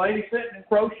like a lady sitting and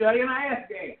crocheting an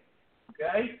afghan.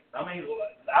 Okay? I mean,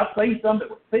 I've seen some that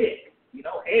were thick,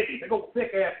 heavy. They're going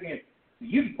thick afghan.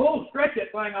 You can pull and stretch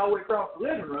that thing all the way across the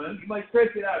living room. You may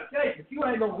stretch it out of shape, but you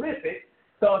ain't going to rip it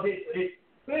because it's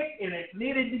thick and it's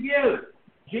knitted together.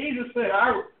 Jesus said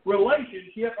our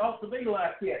relationship ought to be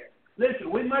like that.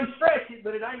 Listen, we may stretch it,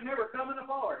 but it ain't never coming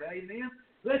apart. Amen.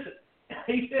 Listen,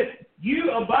 he said, you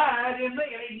abide in me.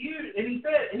 And he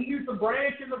said, he used the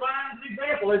branch and the vine as an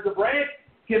example. As the branch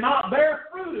cannot bear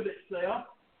fruit of itself,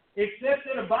 except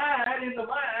it abide in the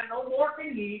vine, no more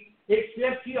can ye,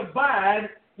 except ye abide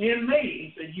in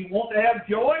me. He said, you want to have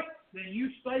joy? Then you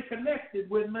stay connected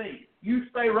with me. You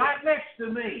stay right next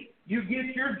to me. You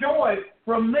get your joy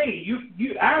from me.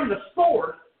 I'm the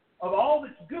source of all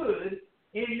that's good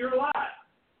in your life.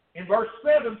 In verse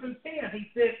 7 through 10,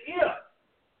 he said, if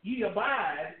ye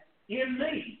abide in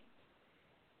me.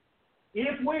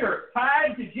 If we are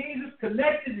tied to Jesus,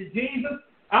 connected to Jesus,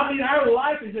 I mean, our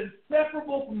life is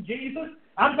inseparable from Jesus.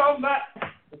 I'm talking about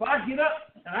if I get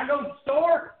up and I go to the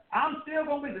store, I'm still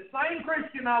going to be the same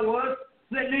Christian I was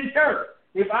sitting in church.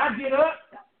 If I get up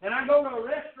and I go to a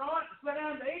restaurant and sit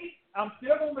down to eat, I'm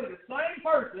still going to be the same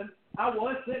person I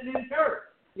was sitting in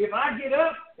church. If I get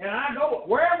up and I go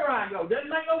wherever I go, doesn't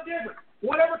make no difference.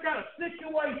 Whatever kind of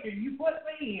situation you put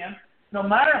me in, no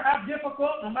matter how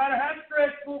difficult, no matter how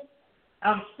stressful,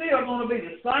 I'm still going to be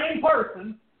the same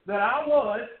person that I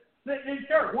was sitting in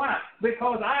church. Why?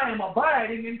 Because I am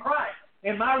abiding in Christ.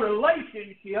 And my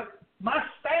relationship, my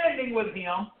standing with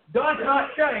Him does not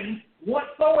change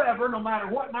whatsoever, no matter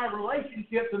what my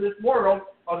relationships in this world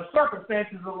or the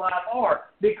circumstances of life are.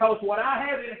 Because what I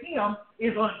have in Him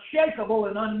is unshakable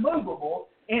and unmovable,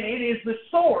 and it is the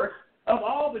source of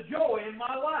all the joy in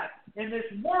my life. In this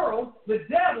world, the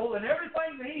devil and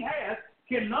everything that he has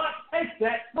cannot take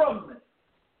that from me.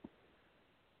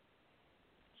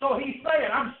 So he's saying,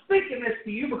 I'm speaking this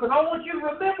to you because I want you to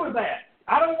remember that.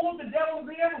 I don't want the devil to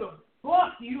be able to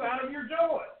pluck you out of your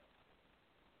joy.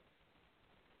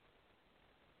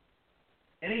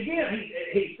 And again,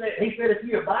 he said, if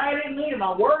you abide in me and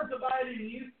my words abide in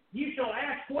you, you shall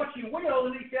ask what you will,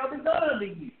 and it shall be done unto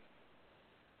you.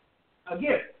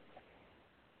 Again,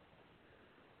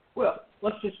 well,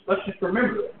 let's just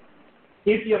remember that.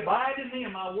 If you abide in me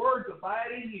and my words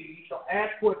abide in you, you shall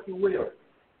ask what you will.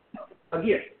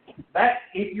 Again, that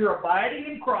if you're abiding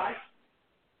in Christ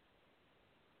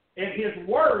and His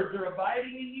words are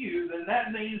abiding in you, then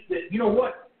that means that, you know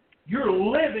what? You're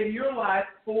living your life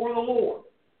for the Lord.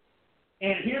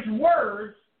 And His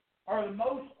words are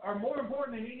more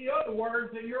important than any other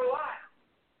words in your life.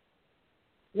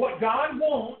 What God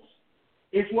wants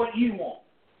is what you want.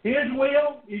 His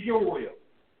will is your will.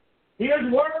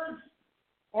 His words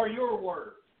are your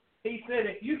words. He said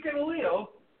if you can live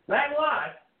that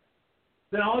life,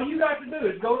 then all you got to do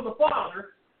is go to the Father,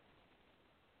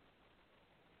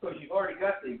 because you've already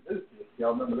got the existence.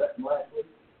 Y'all remember that from last week?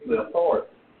 The authority.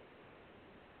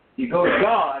 You go to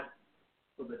God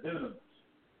for the dunamis.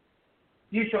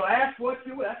 You shall ask what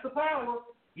you will. That's the power.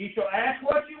 You shall ask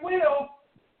what you will,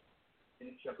 and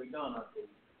it shall be done unto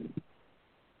you.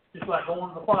 Just like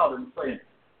going to the Father and saying,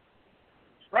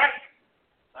 right?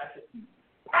 That's it.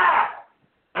 Pow!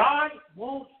 God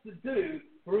wants to do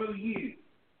through you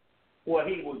what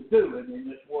He was doing in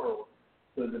this world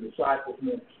through the disciples'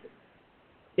 ministry.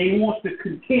 He wants to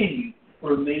continue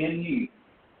through me and you,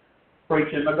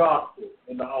 preaching the gospel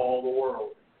into all the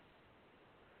world.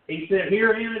 He said,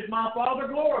 herein is my Father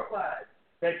glorified,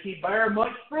 that ye bear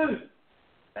much fruit.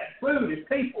 That fruit is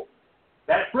people.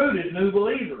 That fruit is new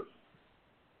believers.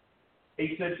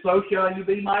 He said, so shall you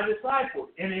be my disciples.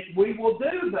 And if we will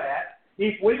do that,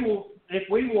 if we will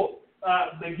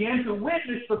begin to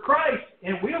witness for Christ,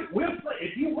 and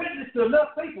if you witness to enough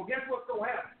people, guess what's going to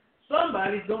happen?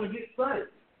 Somebody's going to get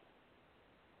saved.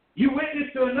 You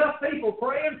witness to enough people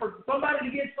praying for somebody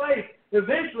to get saved,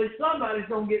 eventually somebody's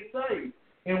going to get saved.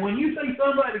 And when you see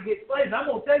somebody get saved, I'm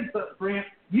going to tell you something, friend.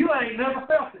 You ain't never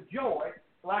felt the joy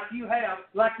like you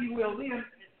will then.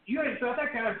 You ain't felt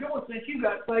that kind of joy since you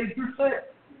got saved yourself.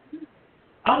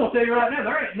 I'm going to tell you right now,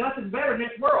 there ain't nothing better in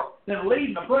this world than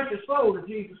leading a precious soul to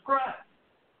Jesus Christ.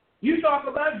 You talk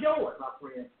about joy, my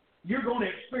friend. You're going to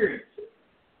experience it.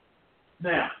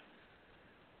 Now,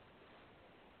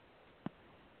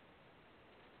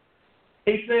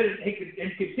 he said,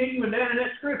 and continuing down in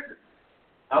that scripture,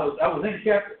 I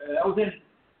was in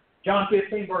John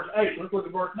 15, verse 8. Let's look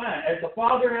at verse 9. As the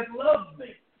Father hath loved me,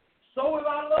 so have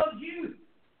I loved you.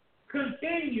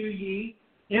 Continue ye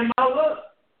in my love.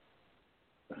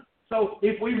 So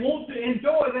if we want to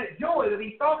enjoy that joy that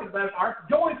he's talking about, our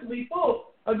joy to be full,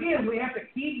 again, we have to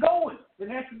keep going. It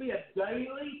has to be a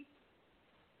daily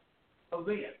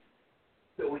event.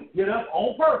 So we get up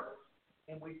on purpose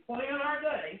and we plan our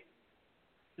day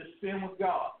to spend with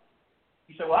God.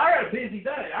 You say, well, I got a busy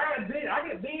day. I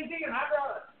get busy and I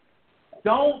got.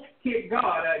 Don't kick God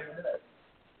out of your day.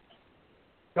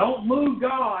 Don't move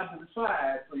God to the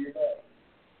side for your day.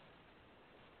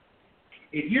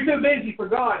 If you're too busy for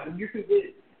God, then you're too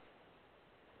busy.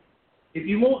 If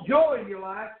you want joy in your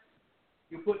life,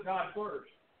 you put God first.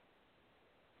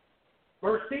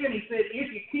 Verse 10, he said,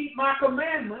 if you keep my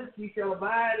commandments, you shall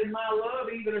abide in my love,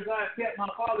 even as I have kept my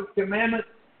Father's commandments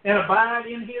and abide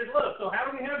in his love. So how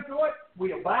do we have joy?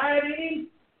 We abide in him.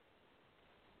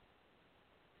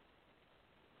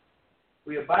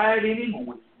 We abide in him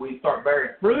when we start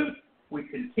bearing fruit, we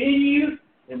continue,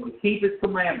 and we keep his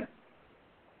commandments.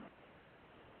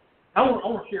 I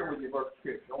want to share with you a verse of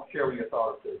Scripture. I want to share with you a thought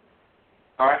or two.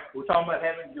 All right? We're talking about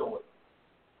having joy.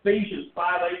 Ephesians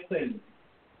 5:18.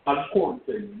 I'll just quote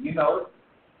it to you. You know it.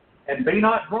 And be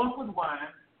not drunk with wine,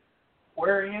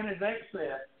 wherein is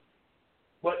excess,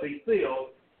 but be filled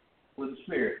with the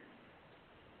Spirit.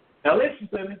 Now listen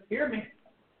to me. Hear me.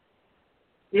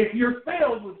 If you're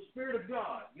filled with the Spirit of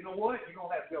God, you know what? You're going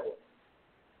to have joy.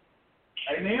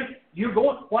 Amen? You're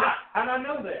going, why? How do I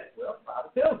know that? Well, the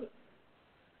Bible tells us.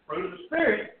 Fruit of the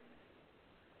Spirit.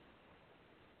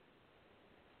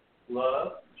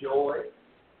 Love, joy.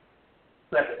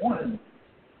 Second one, isn't it?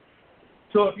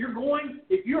 So if you're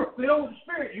filled with the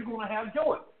Spirit, you're going to have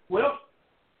joy. Well,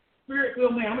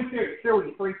 Spirit-filled man. Let me share with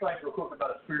you three things real quick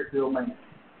about a Spirit-filled man.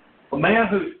 A man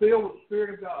who's filled with the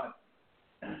Spirit of God.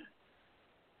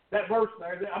 That verse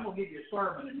there, I'm going to give you a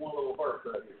sermon in one little verse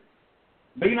right here.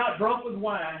 Be not drunk with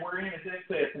wine, wherein is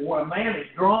excess. For when a man is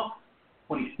drunk,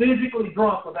 when he's physically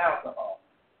drunk with alcohol,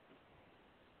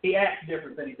 he acts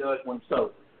different than he does when he's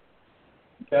sober.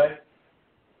 Okay?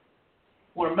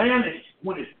 When a man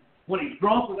when he's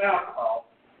drunk with alcohol,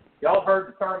 y'all heard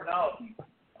the terminology.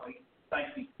 He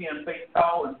thinks he's 10 feet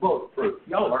tall and bulletproof.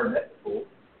 Y'all heard that before.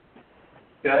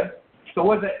 Okay? So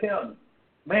what does that tell you?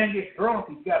 Man gets drunk,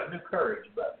 he's got a new courage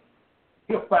about him.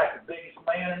 He'll fight the biggest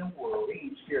man in the world. He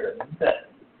ain't scared of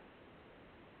nothing.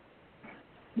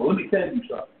 Well, let me tell you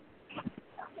something.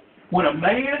 When a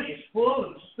man is full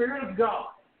of the Spirit of God,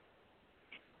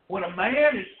 when a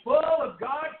man is full of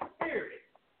God's Spirit,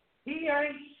 he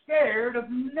ain't scared of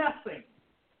nothing.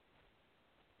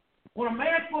 When a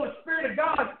man's full of the Spirit of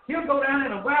God, he'll go down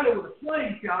in a valley with a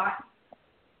slingshot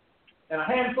and a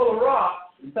handful of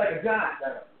rocks and take a giant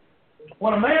down.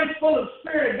 When a man's full of the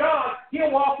Spirit of God,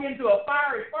 he'll walk into a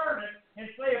fiery furnace and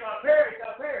say, if I perish,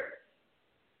 I perish.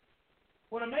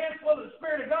 When a man's full of the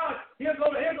Spirit of God, he'll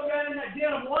go down in that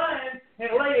den of lions and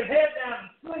lay his head down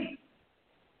and sleep.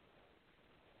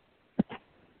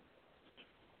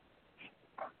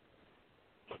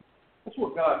 That's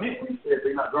what God meant when he said,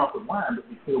 be not drunk with wine, but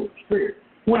be filled with the Spirit.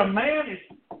 When a man is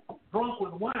drunk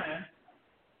with wine,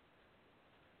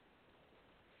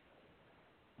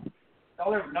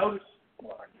 y'all ever notice?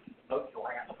 Well, notice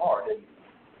your hands apart, didn't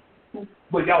you?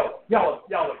 But y'all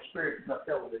experience enough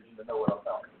television to know what I'm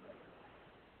talking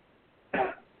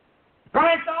about.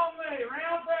 Drinks on me,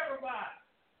 round for everybody.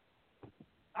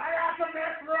 I got some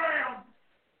mess around.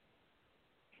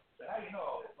 So how do you know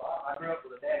all this? I grew up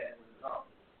with a dad who was drunk.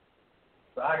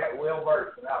 So I got well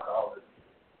versed in alcoholism.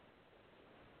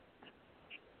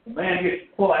 The man gets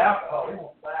full of alcohol, he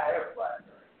wants to buy everybody.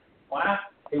 Why?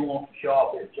 He wants to show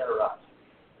off his generosity.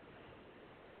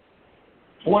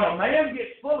 When a man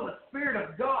gets full of the Spirit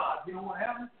of God, you know what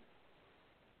happens?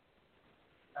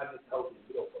 I just hope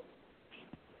he's real for it.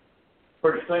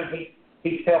 Pretty soon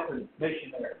he's helping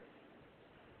missionaries.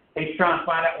 He's trying to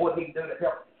find out what he can do to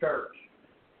help the church.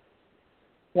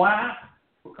 Why?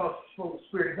 Because he's full of the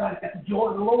Spirit of God. He's got the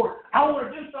joy of the Lord. I want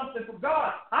to do something for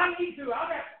God. I need to.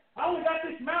 I only got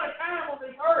this amount of time on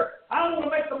this earth. I want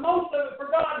to make the most of it for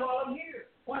God while I'm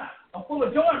here. Why? I'm full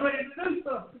of joy and ready to do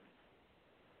something.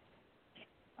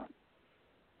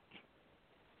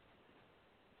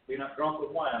 Be not drunk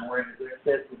with wine, wherein his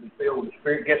excess will be filled with the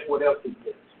Spirit. Guess what else he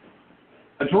gets?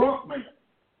 A drunk man.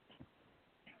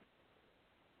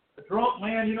 A drunk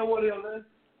man, you know what he'll do?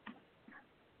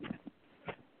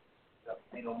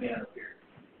 Ain't no man up here.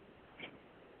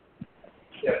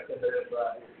 Yeah, that's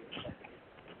right here.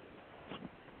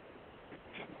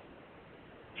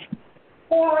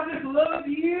 Oh, I just love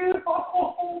you.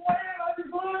 Oh, man, I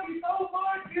just love you so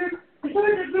much. You're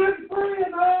such a good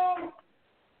friend. Oh.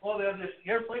 Well, they'll just,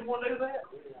 you ever seen one do that?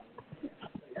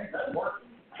 Ain't that working?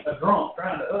 A drunk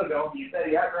trying to hug on you and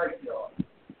say, how great you are.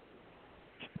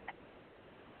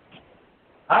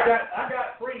 I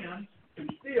got friends who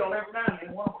still, every now and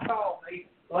then, want to call me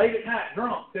late at night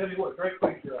drunk, tell me what a great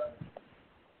preacher I am.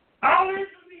 I'll listen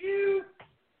to you.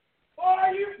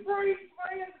 Boy, you preach,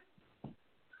 man.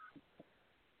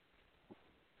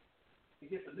 He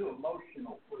gets a new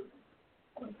emotional freedom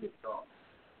when he gets drunk.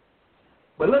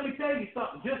 But let me tell you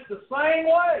something, just the same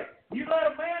way, you let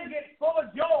a man get full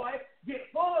of joy, get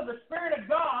full of the Spirit of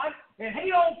God, and he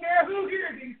don't care who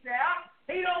hears him shout,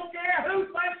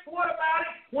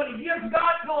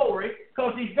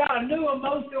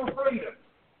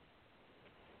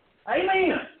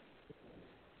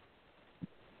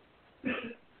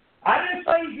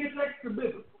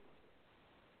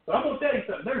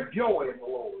 something. There's joy in the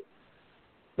Lord.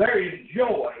 There is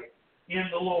joy in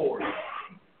the Lord.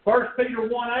 1 Peter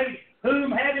 1:8,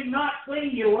 whom having not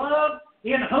seen you love,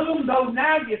 in whom though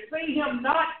now you see him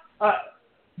not,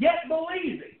 yet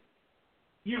believing,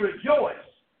 you rejoice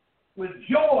with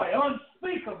joy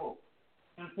unspeakable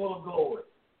and full of glory.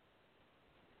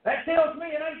 That tells me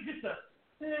it ain't just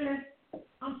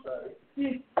I'm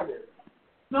sorry.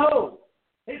 No,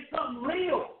 it's something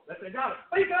real that they got to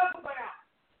speak up about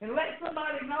and let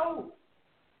somebody know.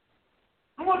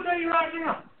 I'm going to tell you right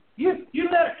now, you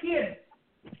let a kid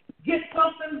get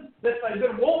something that they've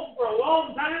been wanting for a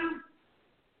long time,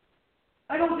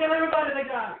 they don't tell everybody they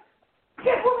got it.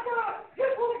 Guess what I got?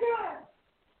 Guess what I got?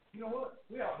 You know what?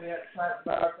 We ought to be excited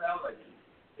about our salvation.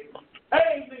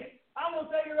 Amen. I'm going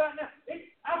to tell you right now,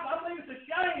 I think it's a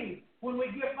shame when we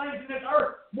give things in this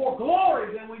earth more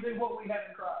glory than we do what we have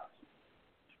in Christ.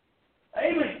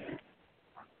 Amen.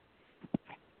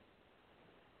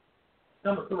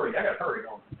 Number 3. I got to hurry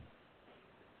on.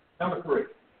 Number 3.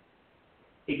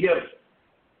 He gives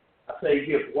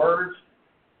words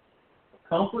of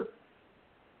comfort,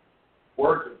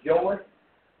 words of joy,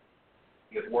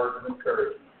 he gives words of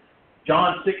encouragement.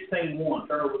 John 16:1.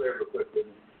 Turn over there real quick with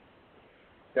me.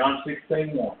 John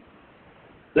 16:1.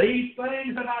 These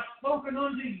things have I spoken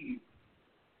unto you,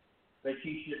 that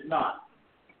ye should not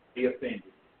be offended.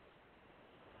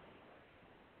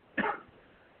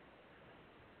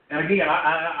 And again,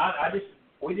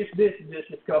 we just did this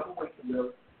a couple weeks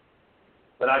ago,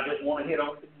 but I just want to hit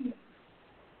on it again.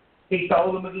 He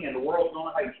told them again, the world's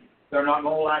going to hate you. They're not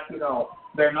going to like you at all.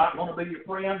 They're not going to be your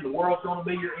friend. The world's going to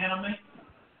be your enemy.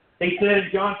 He said in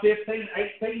John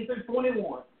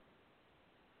 15:18-21,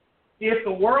 if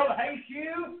the world hates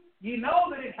you, you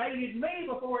know that it hated me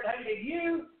before it hated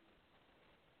you.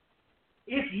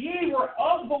 If ye were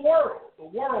of the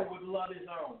world would love his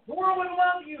own. The world would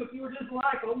love you if you were just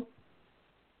like them.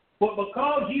 But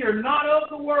because ye are not of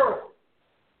the world,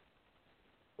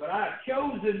 but I have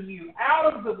chosen you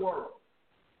out of the world,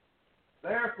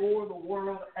 therefore the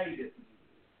world hateth you.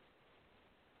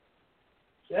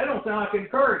 See, that don't sound like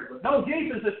encouragement. No,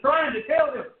 Jesus is trying to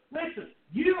tell them, listen,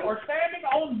 you are standing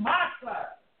on my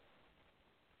side.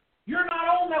 You're not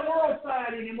on that world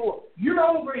side anymore. You're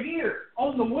over here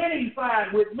on the winning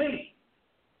side with me.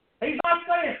 He's not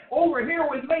saying over here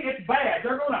with me it's bad.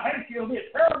 They're going to hate you and live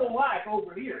a terrible life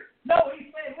over here. No,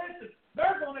 he's saying, listen,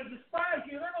 they're going to despise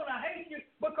you. They're going to hate you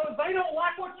because they don't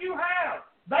like what you have.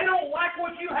 They don't like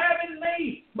what you have in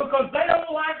me because they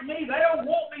don't like me. They don't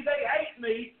want me. They hate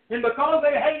me. And because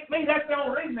they hate me, that's the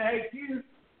only reason they hate you.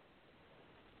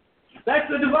 That's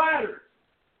the divider.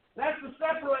 That's the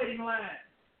separating line.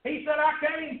 He said, I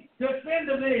came to send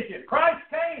division. Christ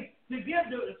came to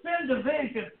send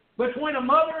division between a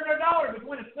mother and her daughter,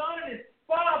 between a son and his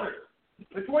father,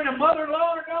 between a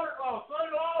mother-in-law and a daughter-in-law,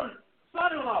 son-in-law and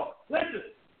son-in-law. Listen,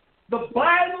 the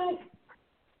Bible,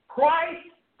 Christ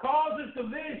causes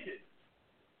division.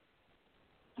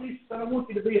 He said, I want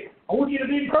you to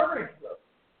be encouraged, though.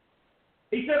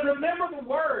 He said, remember the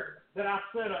word that I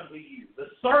said unto you. The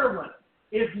servant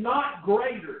is not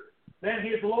greater than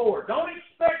his Lord. Don't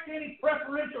expect any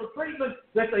preferential treatment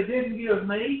that they didn't give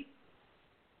me.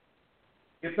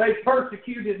 If they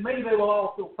persecuted me, they will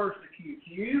also persecute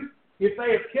you. If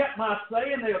they have kept my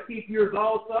saying, they'll keep yours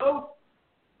also.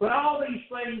 But all these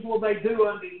things will they do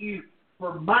unto you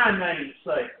for my name's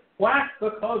sake. Why?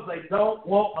 Because they don't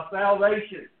want my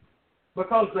salvation.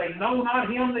 Because they know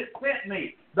not him that sent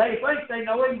me. They think they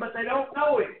know him, but they don't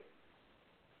know him.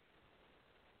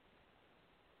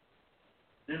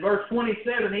 In verse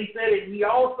 27, he said, and ye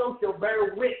also shall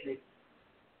bear witness,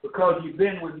 because you've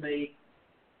been with me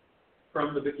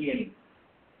from the beginning.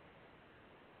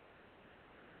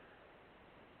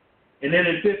 And then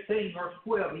in 15, verse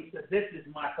 12, he said, this is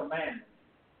my commandment,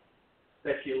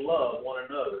 that you love one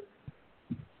another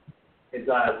as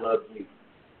I have loved you.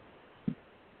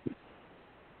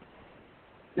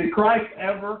 Did Christ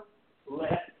ever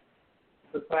let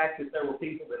the fact that there were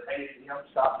people that hated him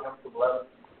stop him from loving?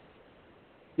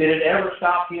 Did it ever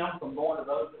stop him from going to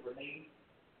those that were needy?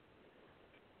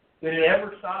 Did it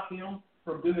ever stop him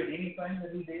from doing anything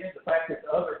that he did? The fact that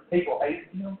other people hated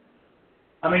him?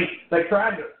 I mean, they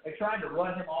tried to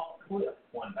run him off a cliff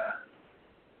one time.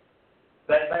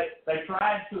 They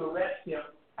tried to arrest him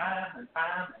time and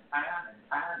time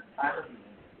again.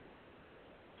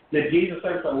 Did Jesus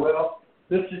ever say, well,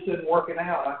 this just isn't working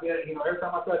out? I get, every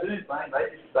time I try to do anything,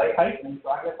 they hate me, so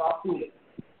I guess I'll quit.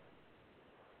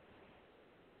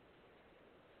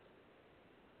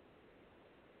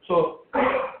 So,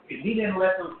 if he didn't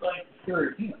let those things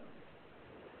discourage him,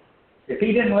 if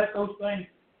he didn't let those things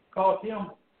cause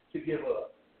him to give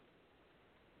up,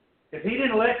 if he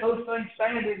didn't let those things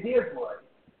stand in his way,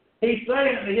 he's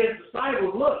saying to his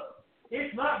disciples, look,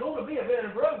 it's not going to be a bed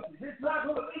of roses. It's not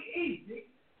going to be easy,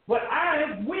 but I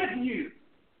am with you.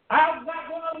 I'm not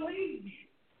going to leave you.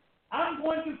 I'm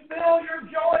going to fill your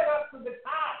joy up to the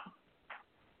top.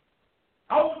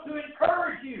 I want to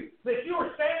encourage you that you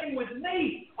are standing with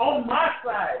me on my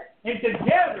side, and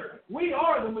together we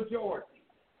are the majority.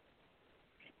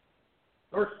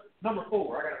 Verse number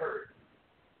 4, I got to hurry.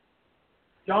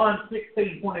 John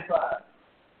 16:25.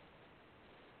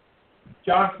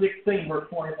 John 16, verse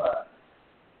 25.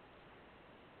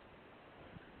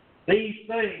 These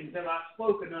things have I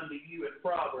spoken unto you in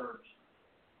Proverbs.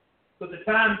 But the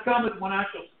time cometh when I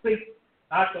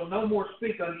shall no more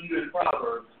speak unto you in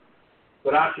Proverbs,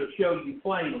 but I shall show you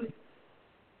plainly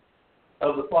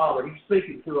of the Father. He's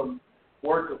speaking to them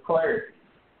words of clarity.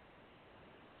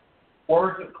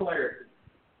 Words of clarity.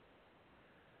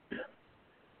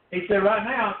 He said, right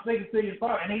now, I'm speaking to you in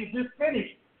Proverbs. And he just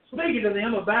finished speaking to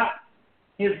them about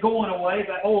his going away,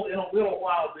 that old little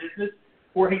while business,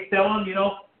 where he's telling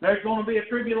them, there's going to be a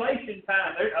tribulation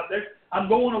time. I'm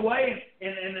going away,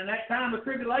 and in that time of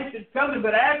tribulation is coming,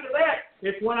 but after that,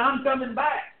 it's when I'm coming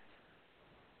back.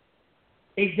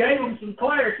 He gave them some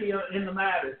clarity in the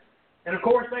matter. And, of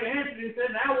course, they answered and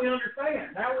said, now we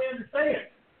understand. Now we understand.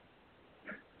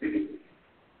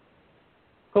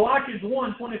 Colossians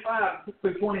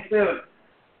 1:25-27,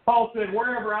 Paul said,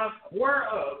 whereof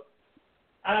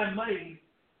I am made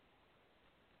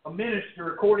a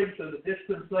minister according to the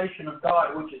dispensation of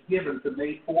God which is given to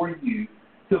me for you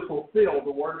to fulfill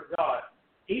the word of God,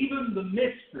 even the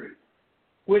mystery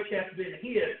which hath been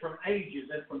hid from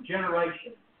ages and from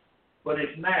generations, but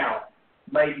is now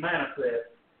made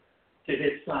manifest to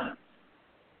his saints.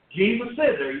 Jesus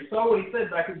said there, you saw what he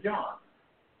said back in John.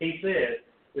 He said,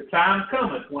 the time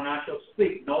cometh when I shall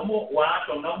speak no more, when I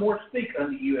shall no more speak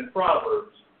unto you in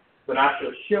Proverbs, but I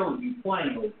shall show you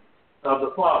plainly of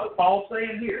the Father. Paul's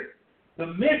saying here, the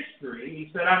mystery, he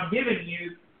said, I'm giving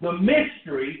you the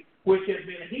mystery which has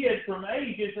been hid from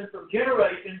ages and from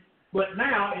generations, but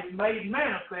now is made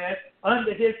manifest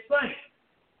unto his saints.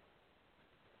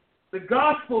 The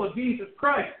gospel of Jesus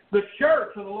Christ, the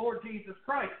church of the Lord Jesus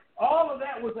Christ, all of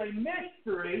that was a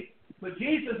mystery, but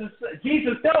Jesus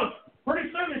tells us,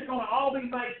 pretty soon it's going to all be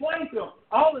made plain to them.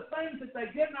 All the things that they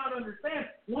did not understand,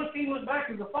 once he went back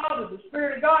to the Father, the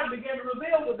Spirit of God began to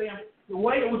reveal to them the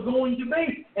way it was going to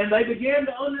be, and they began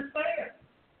to understand.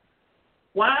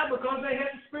 Why? Because they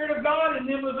had the Spirit of God in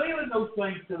them revealing those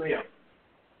things to them.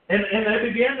 And they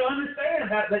began to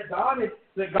understand that God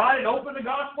had opened the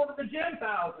gospel to the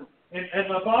Gentiles. And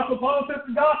the Apostle Paul took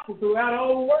the gospel throughout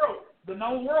all the world, the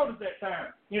known world at that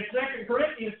time. In 2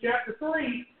 Corinthians chapter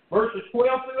 3, verses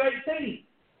 12 through 18,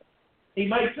 he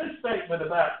makes this statement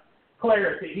about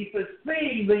clarity. He says,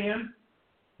 seeing then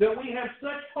that we have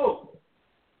such hope,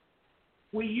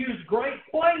 we use great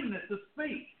plainness of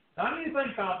speech. Not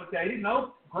anything complicated,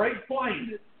 no, great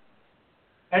plainness.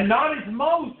 And not as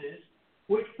Moses,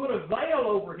 which put a veil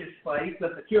over his face,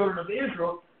 that the children of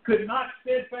Israel could not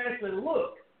steadfastly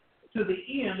look to the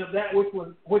end of that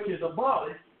which is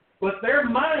abolished, but their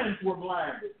minds were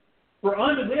blinded. For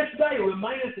unto this day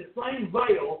remaineth the same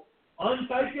veil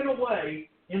untaken away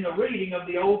in the reading of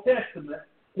the Old Testament,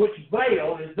 which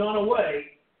veil is done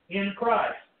away in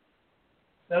Christ.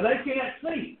 Now they can't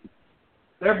see.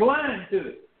 They're blind to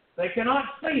it. They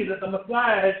cannot see that the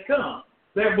Messiah has come.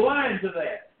 They're blind to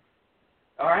that.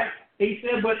 All right? He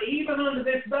said, but even unto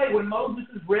this day, when Moses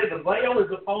is read, the veil is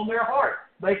upon their heart.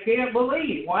 They can't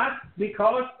believe. Why?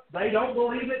 Because they don't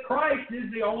believe that Christ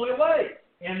is the only way.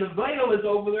 And the veil is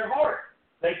over their heart.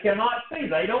 They cannot see.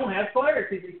 They don't have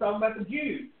clarity. He's talking about the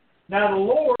Jews. Now the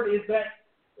Lord is that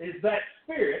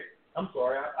Spirit. I'm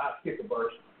sorry, I skipped a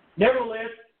verse.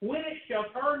 Nevertheless, when it shall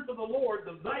turn to the Lord,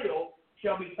 the veil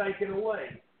shall be taken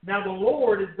away. Now the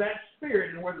Lord is that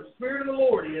Spirit, and where the Spirit of the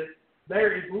Lord is,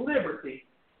 there is liberty.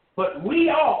 But we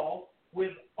all,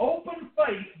 with open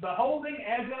face, beholding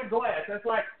as in a glass. That's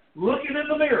like looking in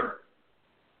the mirror.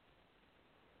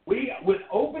 We, with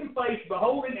open face,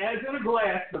 beholding as in a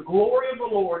glass the glory of the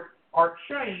Lord, are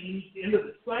changed into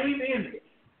the same image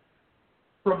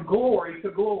from glory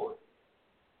to glory,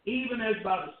 even as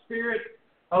by the Spirit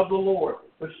of the Lord.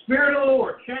 The Spirit of the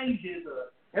Lord changes us.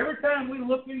 Every time we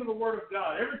look into the Word of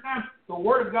God, every time the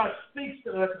Word of God speaks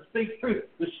to us and speaks truth,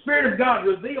 the Spirit of God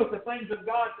reveals the things of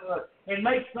God to us and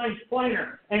makes things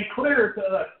plainer and clearer to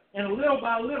us. And little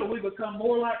by little, we become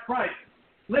more like Christ.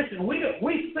 Listen,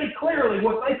 we see clearly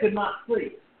what they could not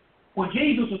see. When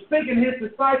Jesus was speaking to his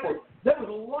disciples, there was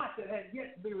a lot that had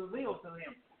yet to be revealed to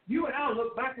them. You and I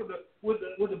look back with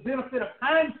the benefit of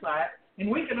hindsight, and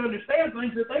we can understand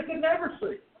things that they could never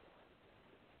see.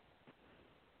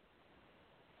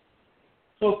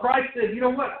 So Christ said, you know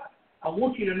what? I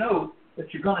want you to know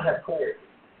that you're going to have clarity.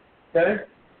 Okay?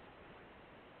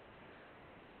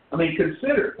 I mean,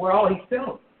 consider where all he's telling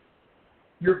you.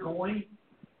 You're going,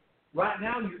 right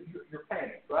now you're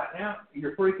panicked. Right now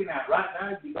you're freaking out. Right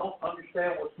now you don't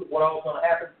understand what all is going to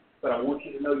happen, but I want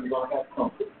you to know you're going to have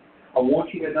comfort. I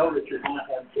want you to know that you're going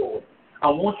to have joy. I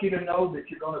want you to know that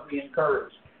you're going to be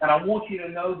encouraged. And I want you to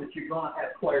know that you're going to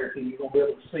have clarity and you're going to be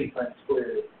able to see things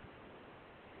clearly.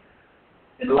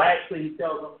 And lastly, he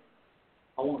tells them,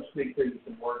 I want to speak to you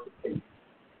some words of peace.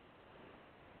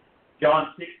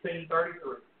 John 16:33.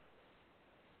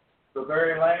 The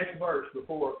very last verse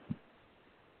before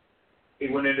he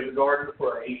went into the garden to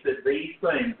pray. He said, these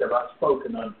things have I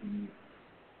spoken unto you,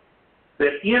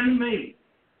 that in me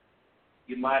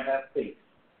you might have peace.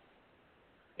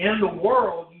 In the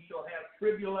world you shall have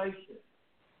tribulation,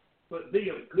 but be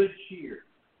of good cheer.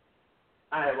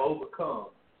 I have overcome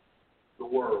the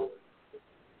world.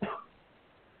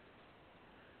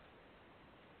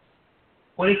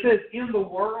 When he says in the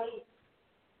world,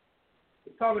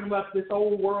 he's talking about this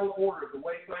old world order, the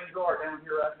way things are down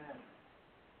here right now.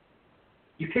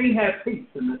 You can't have peace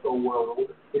in this old world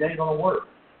order. It ain't going to work.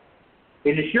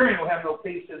 And it sure ain't going to have no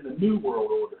peace in the new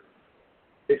world order.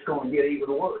 It's going to get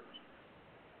even worse.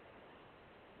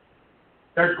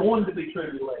 There's going to be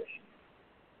tribulation.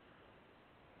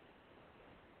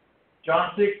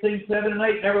 John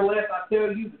 16:7-8, nevertheless, I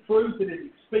tell you the truth, it is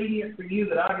expedient for you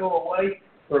that I go away.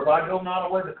 For if I go not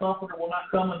away, the Comforter will not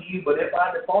come unto you. But if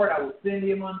I depart, I will send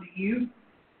him unto you.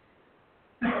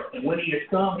 And when he is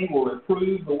come, he will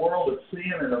reprove the world of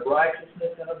sin and of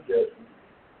righteousness and of judgment.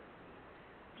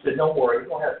 He said, don't worry, you're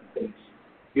going to have some peace.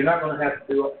 You're not going to have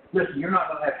to do it. Listen, you're not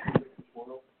going to have to convict this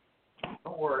world.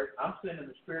 Don't worry, I'm sending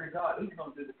the Spirit of God. He's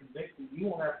going to do the convicting. You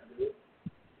won't have to do it.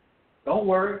 Don't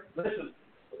worry. Listen,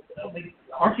 I mean,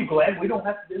 aren't you glad we don't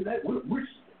have to do that?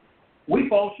 We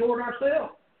fall short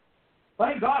ourselves.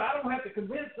 Thank God I don't have to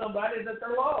convince somebody that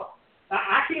they're lost.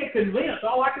 I can't convince.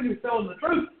 All I can do is tell them the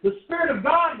truth. The Spirit of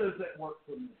God does that work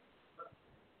for me.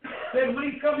 Then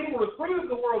when he's come, he will reprove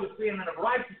the world of sin and of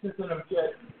righteousness and of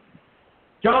judgment.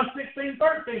 John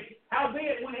 16:13.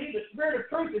 Howbeit, when he, the Spirit of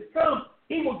truth, is come,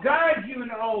 he will guide you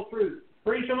into all truth.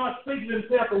 For he shall not speak of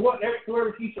himself, or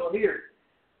whatsoever he shall hear.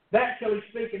 That shall he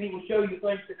speak, and he will show you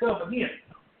things to come. Again,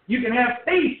 you can have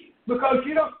peace because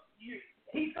he's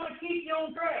going to keep you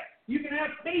on track. You can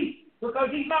have peace because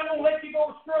he's not going to let you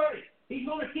go astray. He's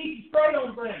going to keep you straight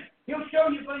on things. He'll show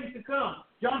you things to come.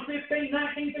 John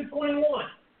 15:19-21.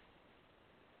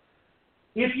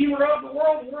 If you were of the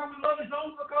world would love his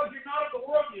own, because you're not of the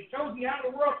world. You've chosen you out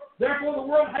of the world. Therefore the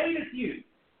world hateth you.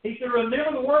 He said,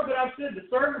 remember the word that I've said, the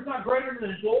servant is not greater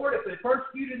than his Lord. If they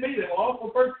persecuted me, they will also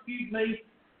persecute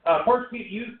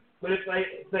you. But if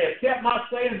they have kept my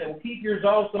saying, they will keep yours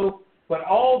also. But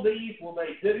all these will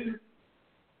they do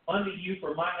unto you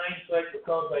for my name's sake,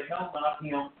 because they know not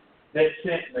him that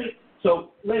sent me.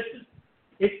 So listen,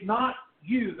 it's not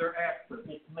you they're after,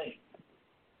 it's me.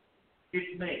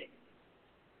 It's me.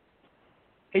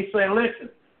 He's saying, listen,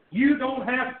 you don't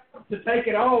have to take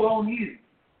it all on you.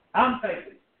 I'm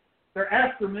taking it. They're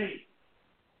after me.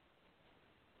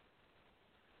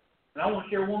 And I want to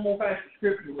share one more passage of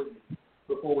scripture with you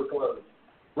before we close.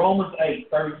 Romans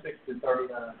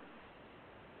 8:36-39.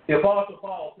 The Apostle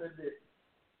Paul said this.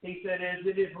 He said, as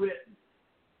it is written,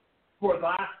 for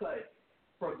thy sake,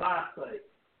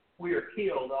 we are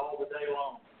killed all the day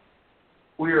long.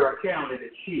 We are accounted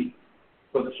as sheep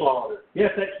for the slaughter.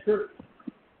 Yes, that's true.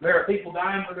 There are people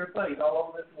dying for their faith all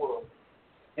over this world.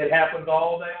 It happens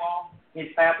all day long.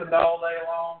 It's happened all day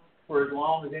long for as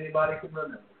long as anybody can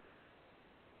remember.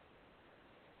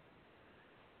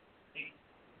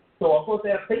 So I'm supposed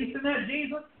to have peace in that,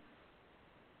 Jesus?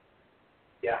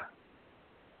 Yeah.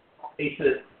 He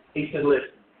said, listen,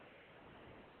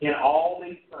 in all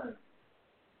these things,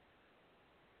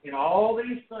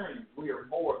 we are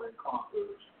more than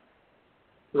conquerors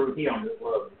through him that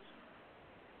loves us.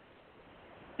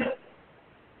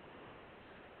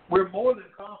 We're more than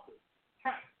conquerors.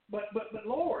 But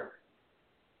Lord,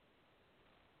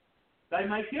 they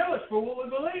may kill us for what we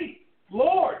believe.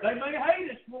 Lord, they may hate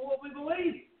us for what we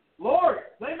believe. Lord,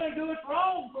 they may do us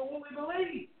wrong for what we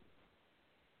believe.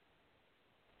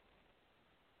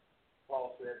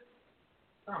 Paul said,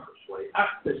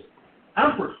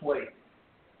 I'm persuaded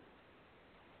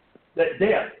that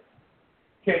death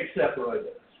can't separate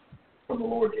us from the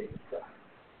Lord Jesus Christ.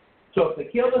 So if they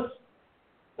killed us,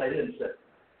 they didn't separate us.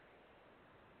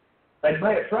 They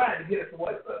may have tried to get us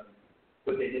away from him,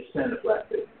 but they just sent us right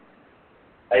there.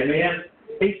 Amen.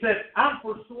 He said, I'm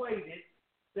persuaded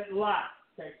that life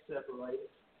can't separate us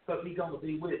because He's going to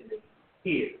be with me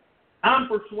here. I'm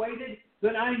persuaded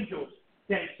that angels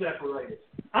can't separate us.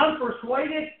 I'm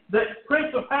persuaded that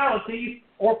principalities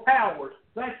or powers,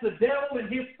 that's the devil and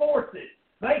his forces,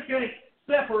 they can't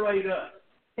separate us.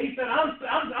 He said,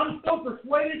 I'm so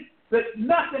persuaded that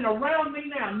nothing around me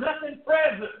now, nothing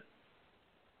present,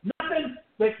 nothing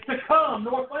that's to come,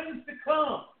 nor things to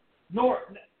come, nor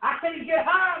I can't get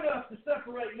high enough to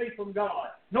separate me from God,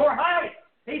 nor height.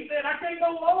 He said, I can't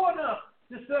go low enough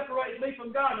to separate me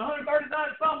from God. In the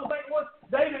 139th Psalm, I think it was,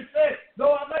 David said,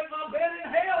 though I make my bed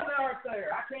in hell, thou art there.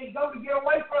 I can't go to get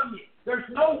away from you. There's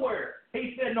nowhere.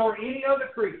 He said, nor any other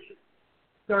creature.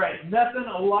 There ain't nothing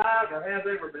alive or has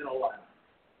ever been alive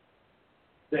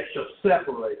that shall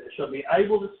separate us, shall be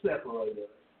able to separate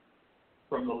us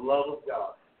from the love of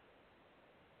God,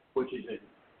 which is in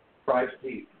Christ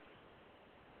Jesus,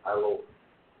 our Lord.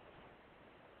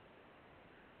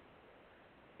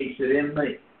 He said, in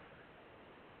me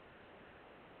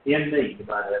you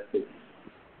might have peace.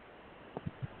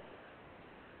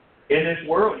 In this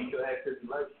world you could have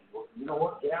tribulation. You know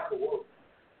what? Get out of the world.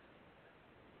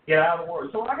 Get out of the world.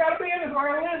 So I got to be in it, or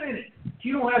I live in it.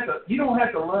 You don't have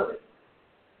to love it.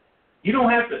 You don't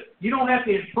have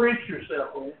to entrench yourself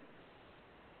in it.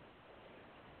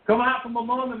 Come out from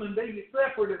among them and be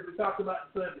separate, as we talked about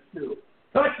in Sunday school.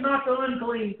 Touch not the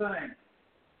unclean thing,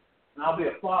 and I'll be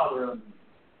a father unto you.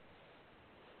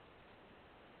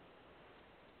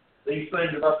 These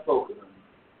things have I spoken of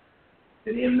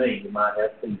you, that in me you might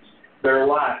have peace. Their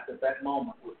life at that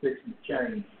moment was fixing to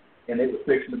change, and it was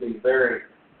fixing to be very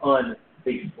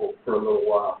unpeaceful for a little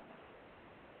while.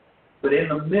 But in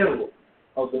the middle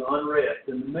of the unrest,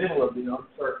 in the middle of the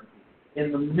uncertainty,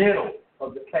 in the middle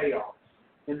of the chaos,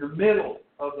 in the middle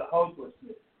of the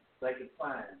hopelessness, they could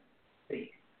find peace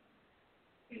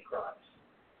in Christ.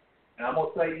 And I'm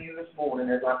going to say to you this morning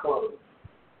as I close,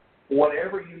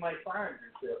 whatever you may find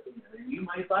yourself in, and you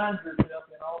may find yourself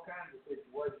in all kinds of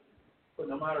situations, but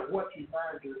no matter what you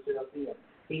find yourself in,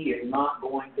 He is not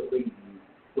going to leave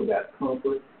you without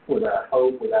comfort, without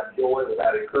hope, without joy,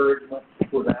 without encouragement,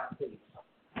 without peace.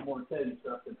 I'm going to tell you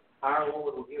something. Our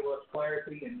Lord will give us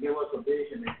clarity and give us a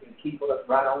vision and keep us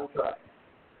right on track.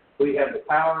 We have the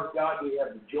power of God. We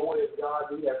have the joy of God.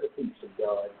 We have the peace of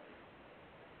God.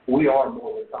 We are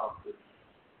more than conquerors.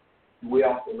 We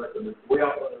ought to let the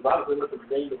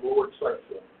redeemed of the Lord say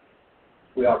so.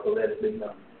 We ought to let it be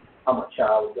known. I'm a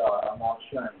child of God. I'm not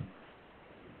ashamed.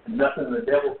 And nothing the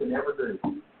devil can ever do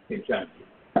can change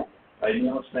it.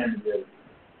 Amen. Let's stand together.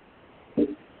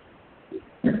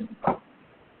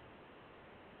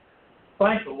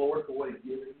 Thank the Lord for what He's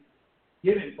given you.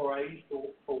 Give Him praise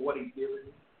for what He's given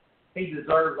you. He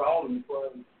deserves all of your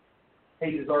praise.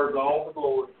 He deserves all the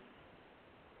glory.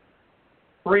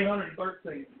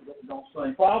 313 don't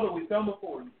sing. Father, we come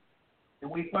before you,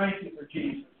 and we thank you for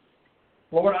Jesus.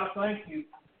 Lord, I thank you,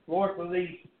 Lord, for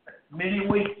these many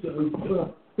weeks that we've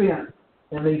spent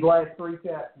in these last three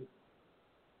chapters.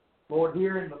 Lord,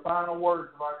 hearing the final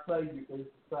words of our Savior to His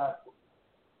disciples.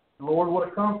 Lord, what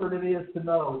a comfort it is to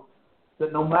know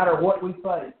that no matter what we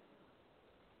face,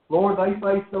 Lord, they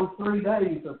faced those 3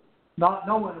 days of not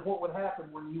knowing what would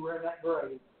happen when you were in that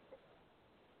grave.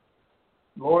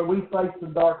 Lord, we face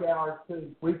some dark hours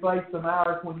too. We face some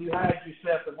hours when you hide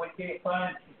yourself and we can't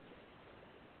find you.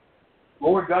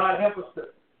 Lord God, help us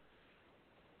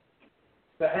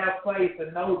to have faith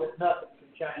and know that nothing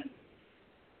can change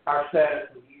our status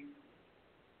with you.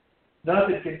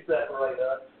 Nothing can separate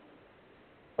us.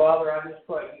 Father, I just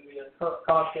pray you be a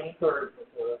constant encouragement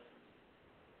to us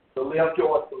to live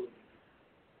joyfully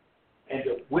and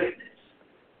to witness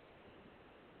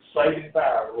saving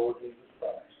power, Lord Jesus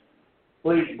Christ.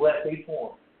 Please bless each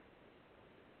one.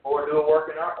 Lord, do a work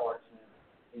in our hearts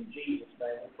now. In Jesus'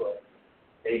 name we pray.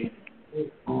 Amen.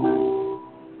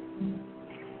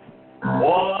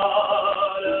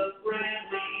 What a friend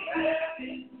we have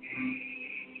in Jesus.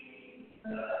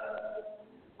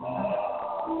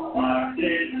 Our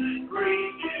sins and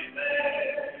grief to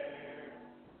bear.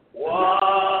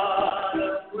 What a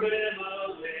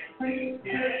privilege to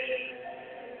carry.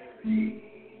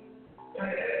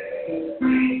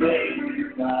 Every day to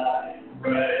God in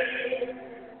prayer.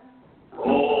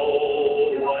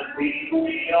 Oh, what peace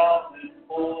we often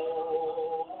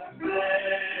forget.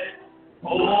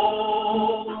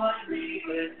 Oh, what grief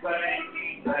and pain we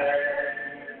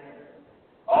bear.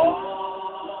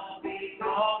 All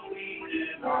because we do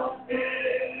not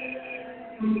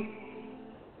care.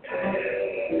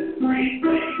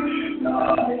 Everything to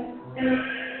God in prayer.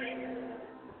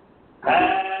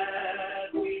 As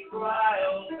we cry,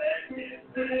 oh, blessed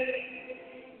Savior,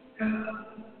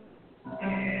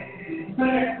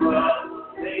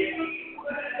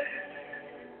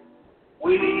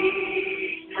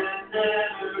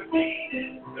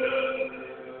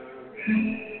 Take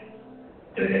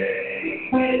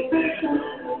it to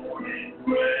the morning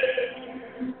prayer.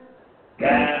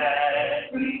 As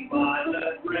we find the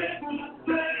precious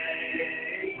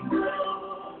place, who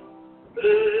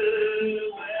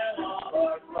will all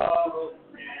our sorrows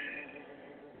share?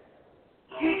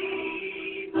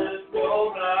 Jesus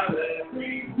knows our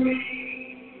every weakness.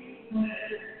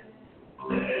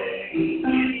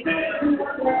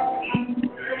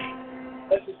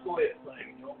 Let's just go ahead and sing,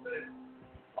 you know what I'm saying?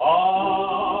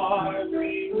 Are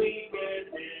we weakness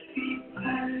in His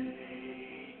place?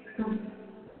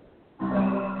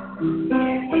 We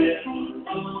will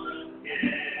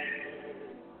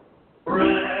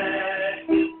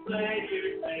precious Savior,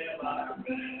 save our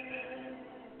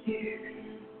rescue.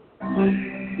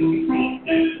 Take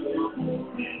to the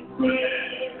morning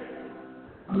prayer.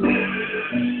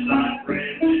 Thy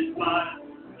precious Bible,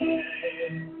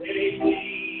 take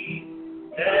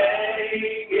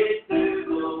it to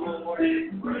the morning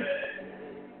prayer.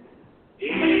 In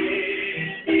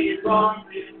His arms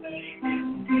His name is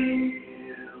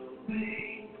healed me.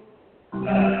 As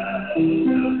the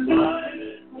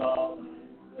silent song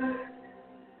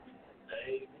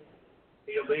says,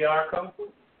 He'll be our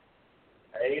comfort.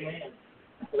 Amen.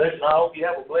 Listen, I hope you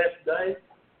have a blessed day.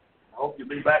 I hope you'll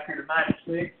be back here tonight at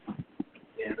 6,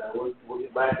 and we'll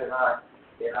get back in our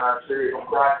series on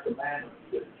Christ's commandments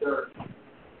to the church.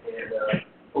 And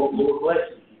hope the Lord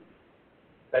blesses you.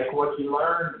 Take what you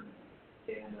learn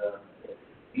and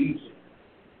use it.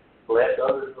 Bless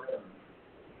others around you.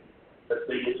 Let's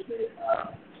be dismissed.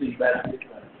 See you back this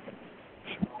time.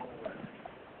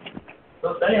 So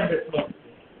damn this month.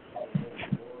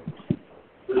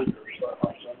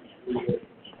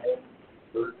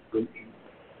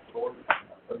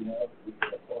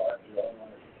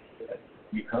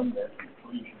 You come to that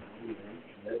conclusion in each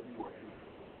and every way.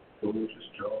 So we'll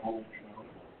just draw home strong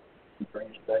and bring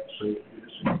us back safe to the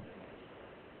city.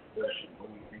 Blessed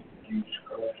Holy name of Jesus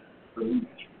Christ.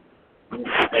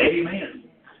 Amen.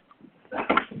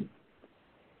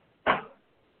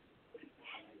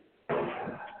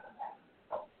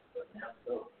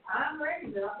 I'm ready,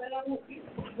 but I bet I won't get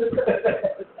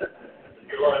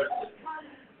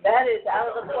That is out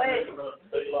of the question.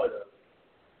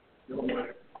 I'm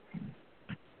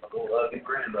going to love your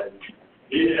grandbaby.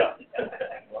 Yeah.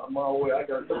 Well, I'm all the way. I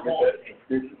got to get that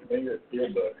subscription thing at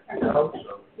 $10. I hope so.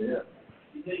 Yeah.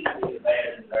 You think you get bad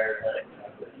and tired of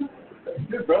that?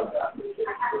 Good, brother.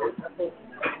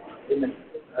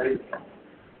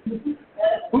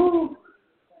 Woo!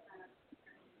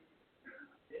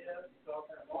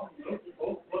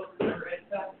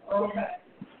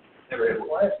 Never had the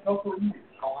last couple of years.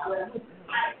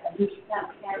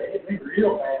 It's been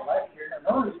real bad last year. I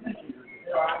noticed this year.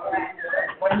 I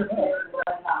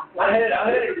had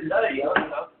it today, you know.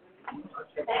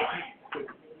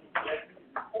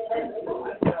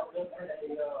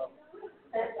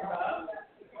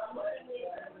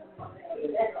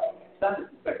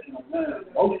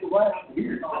 Most of last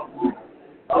year.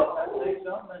 Oh, I say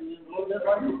something and a little bit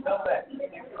later come back.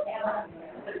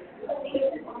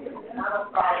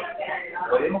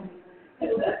 Well,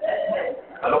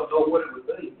 I don't know what it would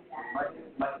be.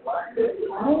 Might like it.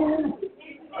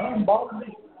 I'm bothering me.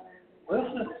 Well,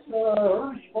 since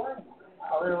early spring,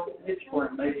 well, it's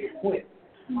spring, maybe it quit.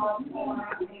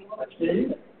 That's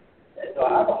it. So I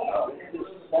don't know. It's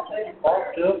just something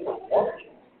barked up or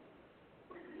watching.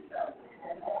 I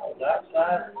was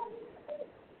outside.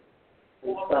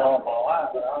 It's not all my life,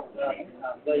 but I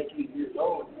was 18 years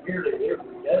old nearly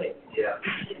every day. Yeah.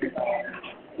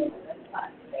 No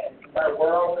matter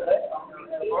where I was at, I'm going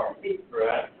to have a barbecue.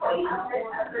 Right.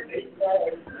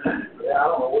 Yeah, I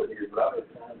don't know what it is, but I've been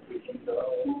trying to teach you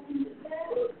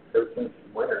ever since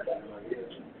winter time, I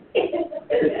guess.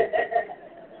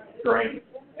 Rain.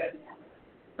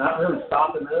 Not really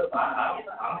stopping up. I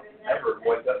never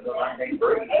wake up until I can't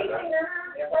breathe.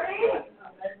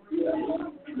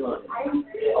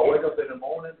 I wake up in the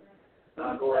morning and I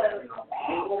go out,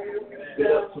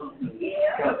 get up something and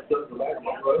kind of stuff the back of my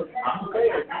throat. I'm okay.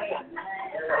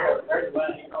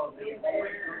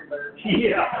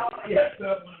 Yeah,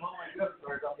 stuff when my mind goes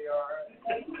first, I'll be all right.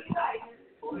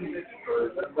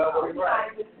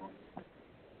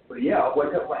 But yeah, I'll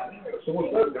wake up like,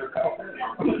 someone's over there coughing.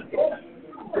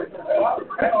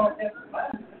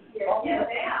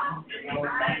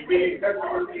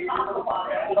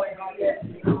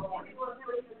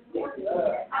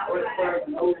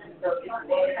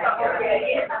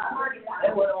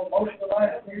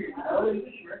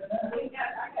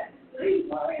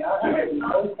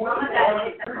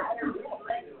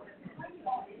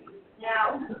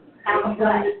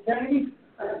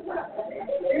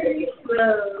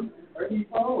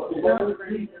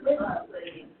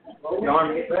 Your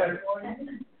arm get better.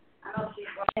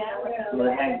 When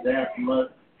it hangs down too much,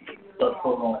 stuff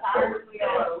pulling on the shoulder.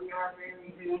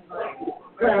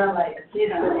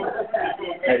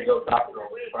 Had to go to the doctor on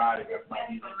Friday.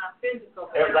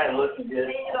 Everything looking good.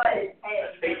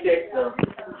 He checked the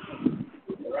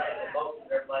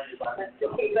everybody just like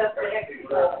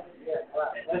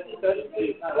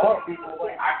a lot of people,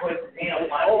 I quit him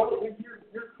like,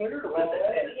 You're clear to let that.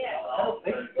 I don't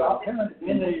think so.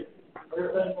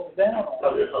 Everything goes down. so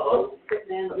there's a whole, just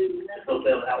go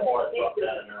tell how far it's dropped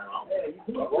out of there.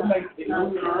 We'll make it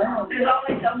moving around. There's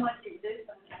only so much you do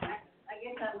sometimes. I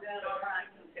guess I'm doing all right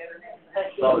considering it.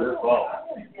 So there's a lot.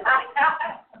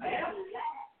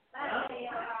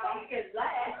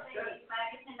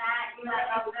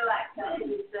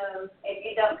 If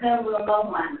you don't come with a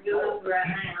moment, you'll right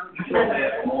now.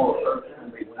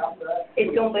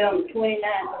 It's gonna be on the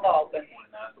 29th of August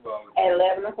at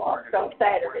 11 o'clock on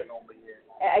Saturday.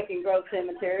 I can Grove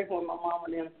Cemetery where my mom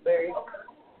and them is buried.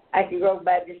 I can Grove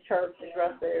Baptist Church is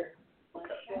right there.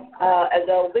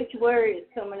 The obituary is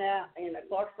coming out in the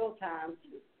Clarksville Times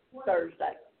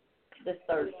this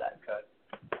Thursday.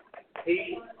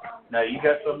 Okay. Now you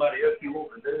got somebody else you want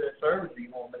to do that service, or you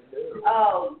want me to do it?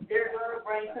 Oh, they're gonna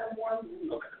bring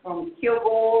someone from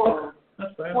Kilgore or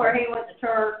where he went to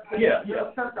church. Yeah.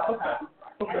 Church all the time.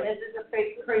 And this is a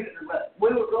big preacher, but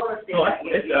we were going to see that.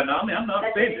 I'm not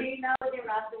offended. You know him,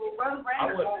 I said, well, Brother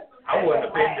Brandon. I wasn't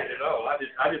offended at all. I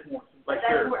just want to make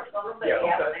sure. That's where it's gonna be out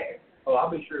there. Oh, I'll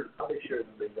be sure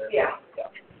to be there. Yeah.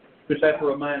 Just have to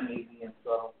remind me again,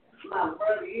 so. My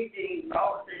brother used to eat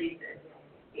raw, said he said,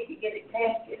 he could get a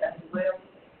casket. I said, well,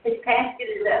 his casket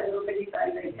is that little bitty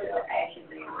thing they put the ashes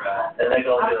in. Right. And they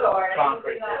go I'm to sorry,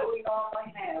 concrete. like we normally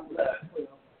have,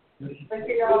 but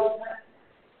you know,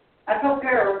 I told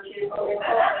Carol she was going to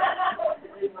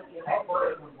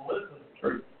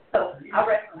True. so I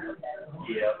reckon that.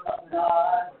 Yeah.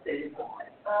 God said,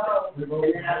 and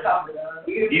then I talked to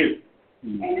you.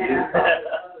 And then I talked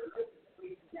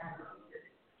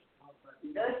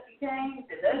Dusty came,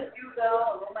 the Dusty was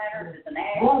all, no matter if it's an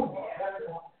ass. We've had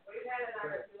it on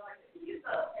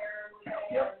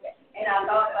and I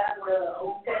thought that was an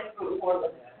old testament for the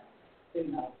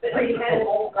but he had an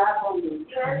old Bible in the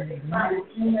church, and when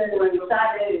we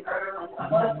decided to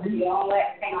all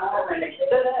that came over and they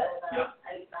stood up.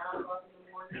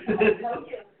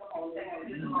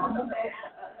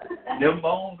 Them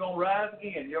bones gonna rise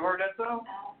again. You ever heard that song?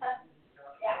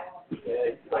 Yeah. And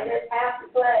it's half the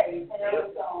play, and it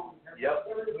was on. Yep.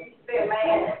 There was used to be a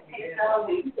man that he told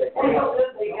me,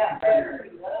 he got better.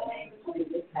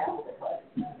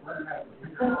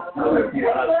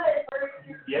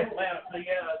 Yes, ma'am.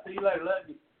 See you later. Love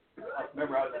you. I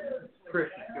remember I was in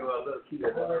Christian school. I loved you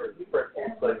there. Them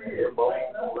bones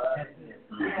gonna rise again.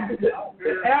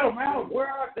 Adam, where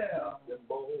art thou? Them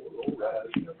bones gonna rise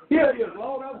again. Here he is,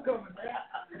 Lord. I'm coming, man.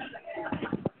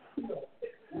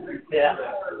 Yeah.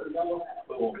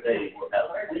 We won't tell you what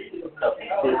happened. Okay.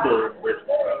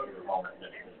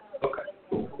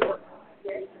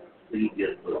 So you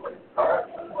get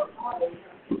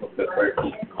the first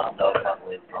hot dog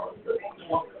company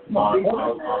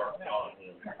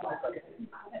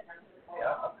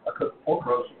Yeah, I cooked pork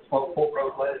roast, smoked pork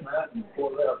roast last night, and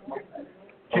before that I smoked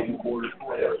chicken quarters.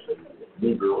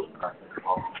 New girls. I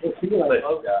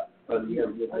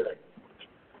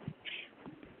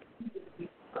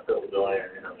feel go in there,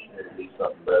 she need to do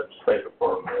something about special for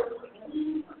them.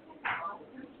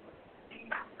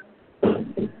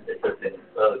 They put in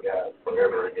other guys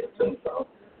whenever they get tombstone.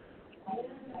 And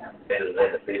it's in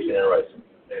the fishing and racing.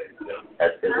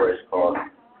 That's his race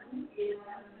car.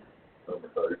 Number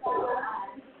 34.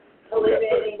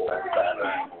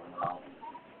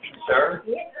 Sir?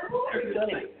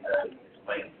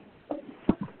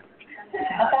 I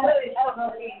don't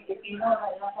know if you know how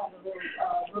to have a little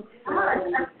I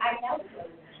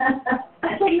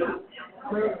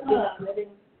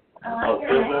Oh,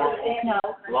 Fillmore?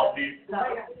 Longview?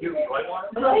 You play one?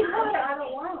 I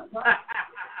don't want it.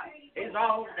 It's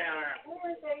all down there. We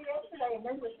were there yesterday, and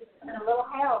there was in a little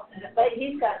house, but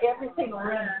he's got every single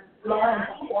room lined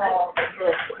with walls. I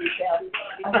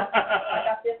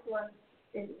got this one.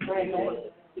 It's brand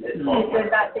new. It's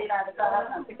about $2.95.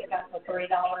 I think it got for $3.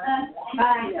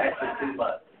 Actually, too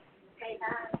much.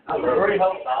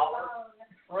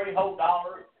 $3 whole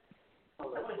dollars.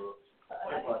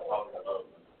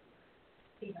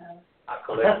 I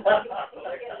collected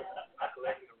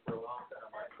them for a long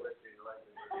time. I collected it later.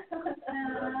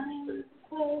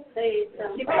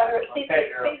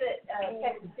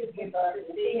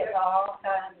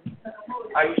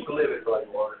 I used to live in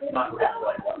Blackwater. Not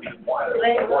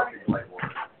like working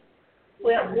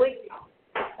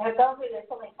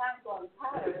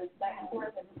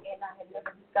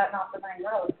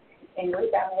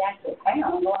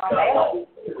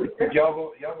y'all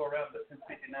go around the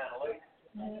 259 lake?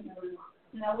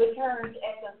 No, we turned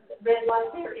at the red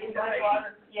light there in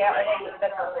Whitewater. Yeah,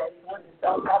 that's our one. It's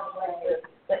all probably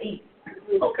the east.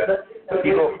 Okay.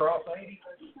 You go across 80,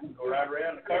 go right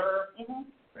around the curve. Mm-hmm.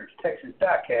 There's Texas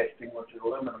Die Casting, which is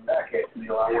aluminum die casting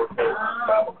deal. I work there on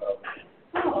Bible college.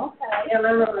 Oh, okay.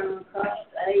 Aluminum across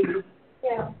 80.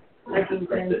 Yeah. Making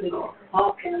things in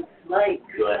Hawkins Lake.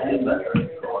 Do I have that?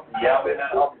 Yeah, I've been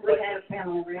out. We had a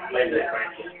family reunion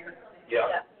around here.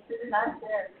 Yeah. Nice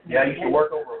there. Yeah, I used to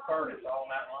work over a furnace all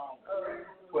night long.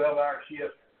 12-hour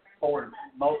shift, pouring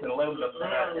molten aluminum,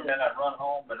 and then I'd run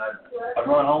home, and I'd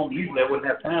run home. Usually I wouldn't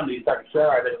have time to take a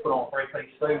shower. I'd just put on a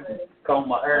 3-piece suit and comb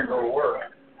my hair and go to work.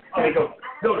 And they go to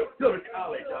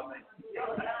college, I mean.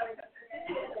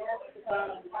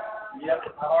 Yep,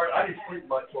 I didn't sleep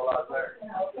much while I was there.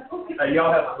 Hey,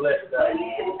 y'all have a blessed day.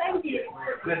 Thank you.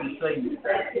 Good to see you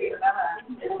today.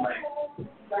 Yes, ma'am.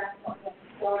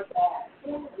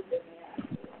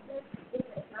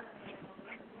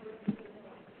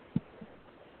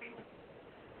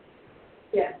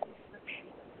 Yeah.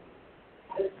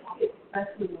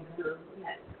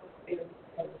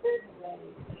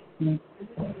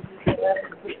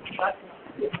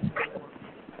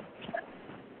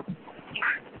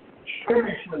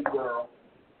 Seriously, girl.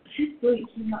 She's sweet.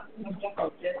 She's not going to jump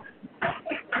up yet.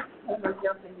 I'm going to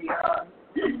jump into your arms.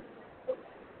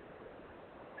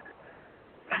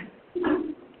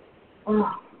 Oh.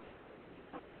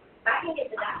 I can get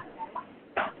to that.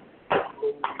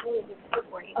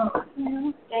 Oh. Yeah.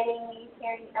 Jamie,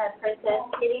 Terry, Princess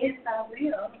Kitty is so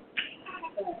real.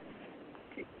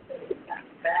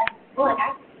 Well,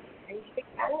 are you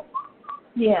speaking about it?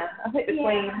 Yeah, I think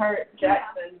between her and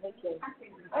Jackson, they can.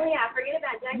 Oh yeah, forget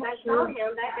about Jack. I saw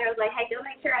him back there. I was like, hey, go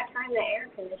make sure I turn the air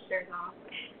conditioners off.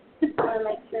 I want to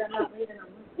make sure I'm not leaving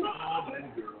them.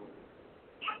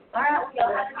 All right, well,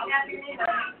 y'all have a good afternoon.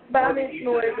 Bye, Miss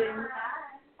Morgan.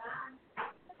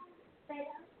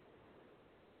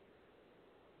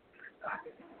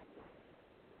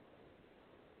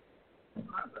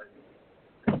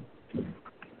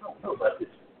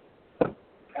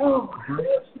 Oh,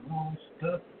 dress and all this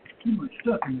stuff. Too much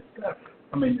stuff in this stuff.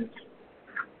 I mean, it's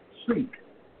sink.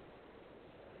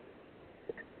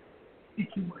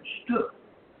 It's too much stuff.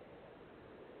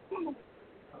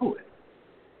 Oh, it.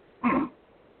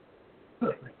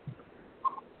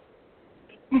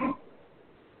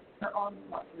 Her arm's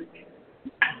not reaching.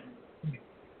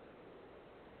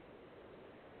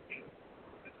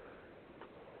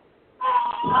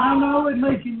 I know it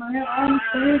makes you mad. I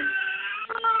understand.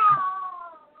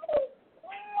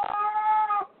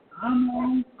 I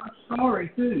know. I'm sorry,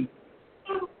 too.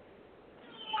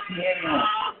 Yeah.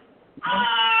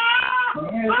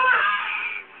 Yeah.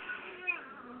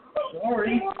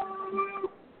 Sorry.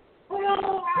 I'm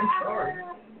sorry.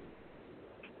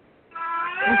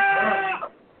 I'm sorry.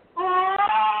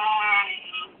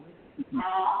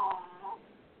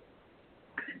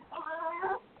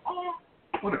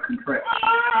 What a contraption.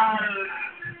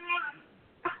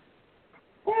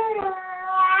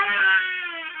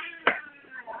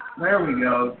 There we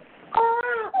go.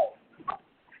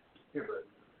 Here, buddy.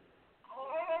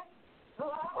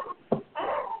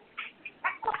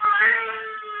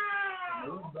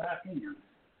 Move back in.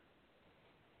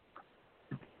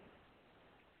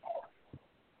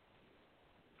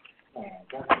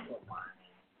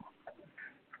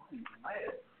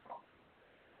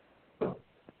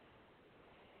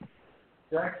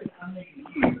 Jackson, I need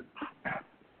you to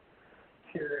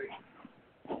carry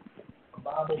a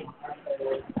Bible,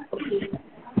 iPad,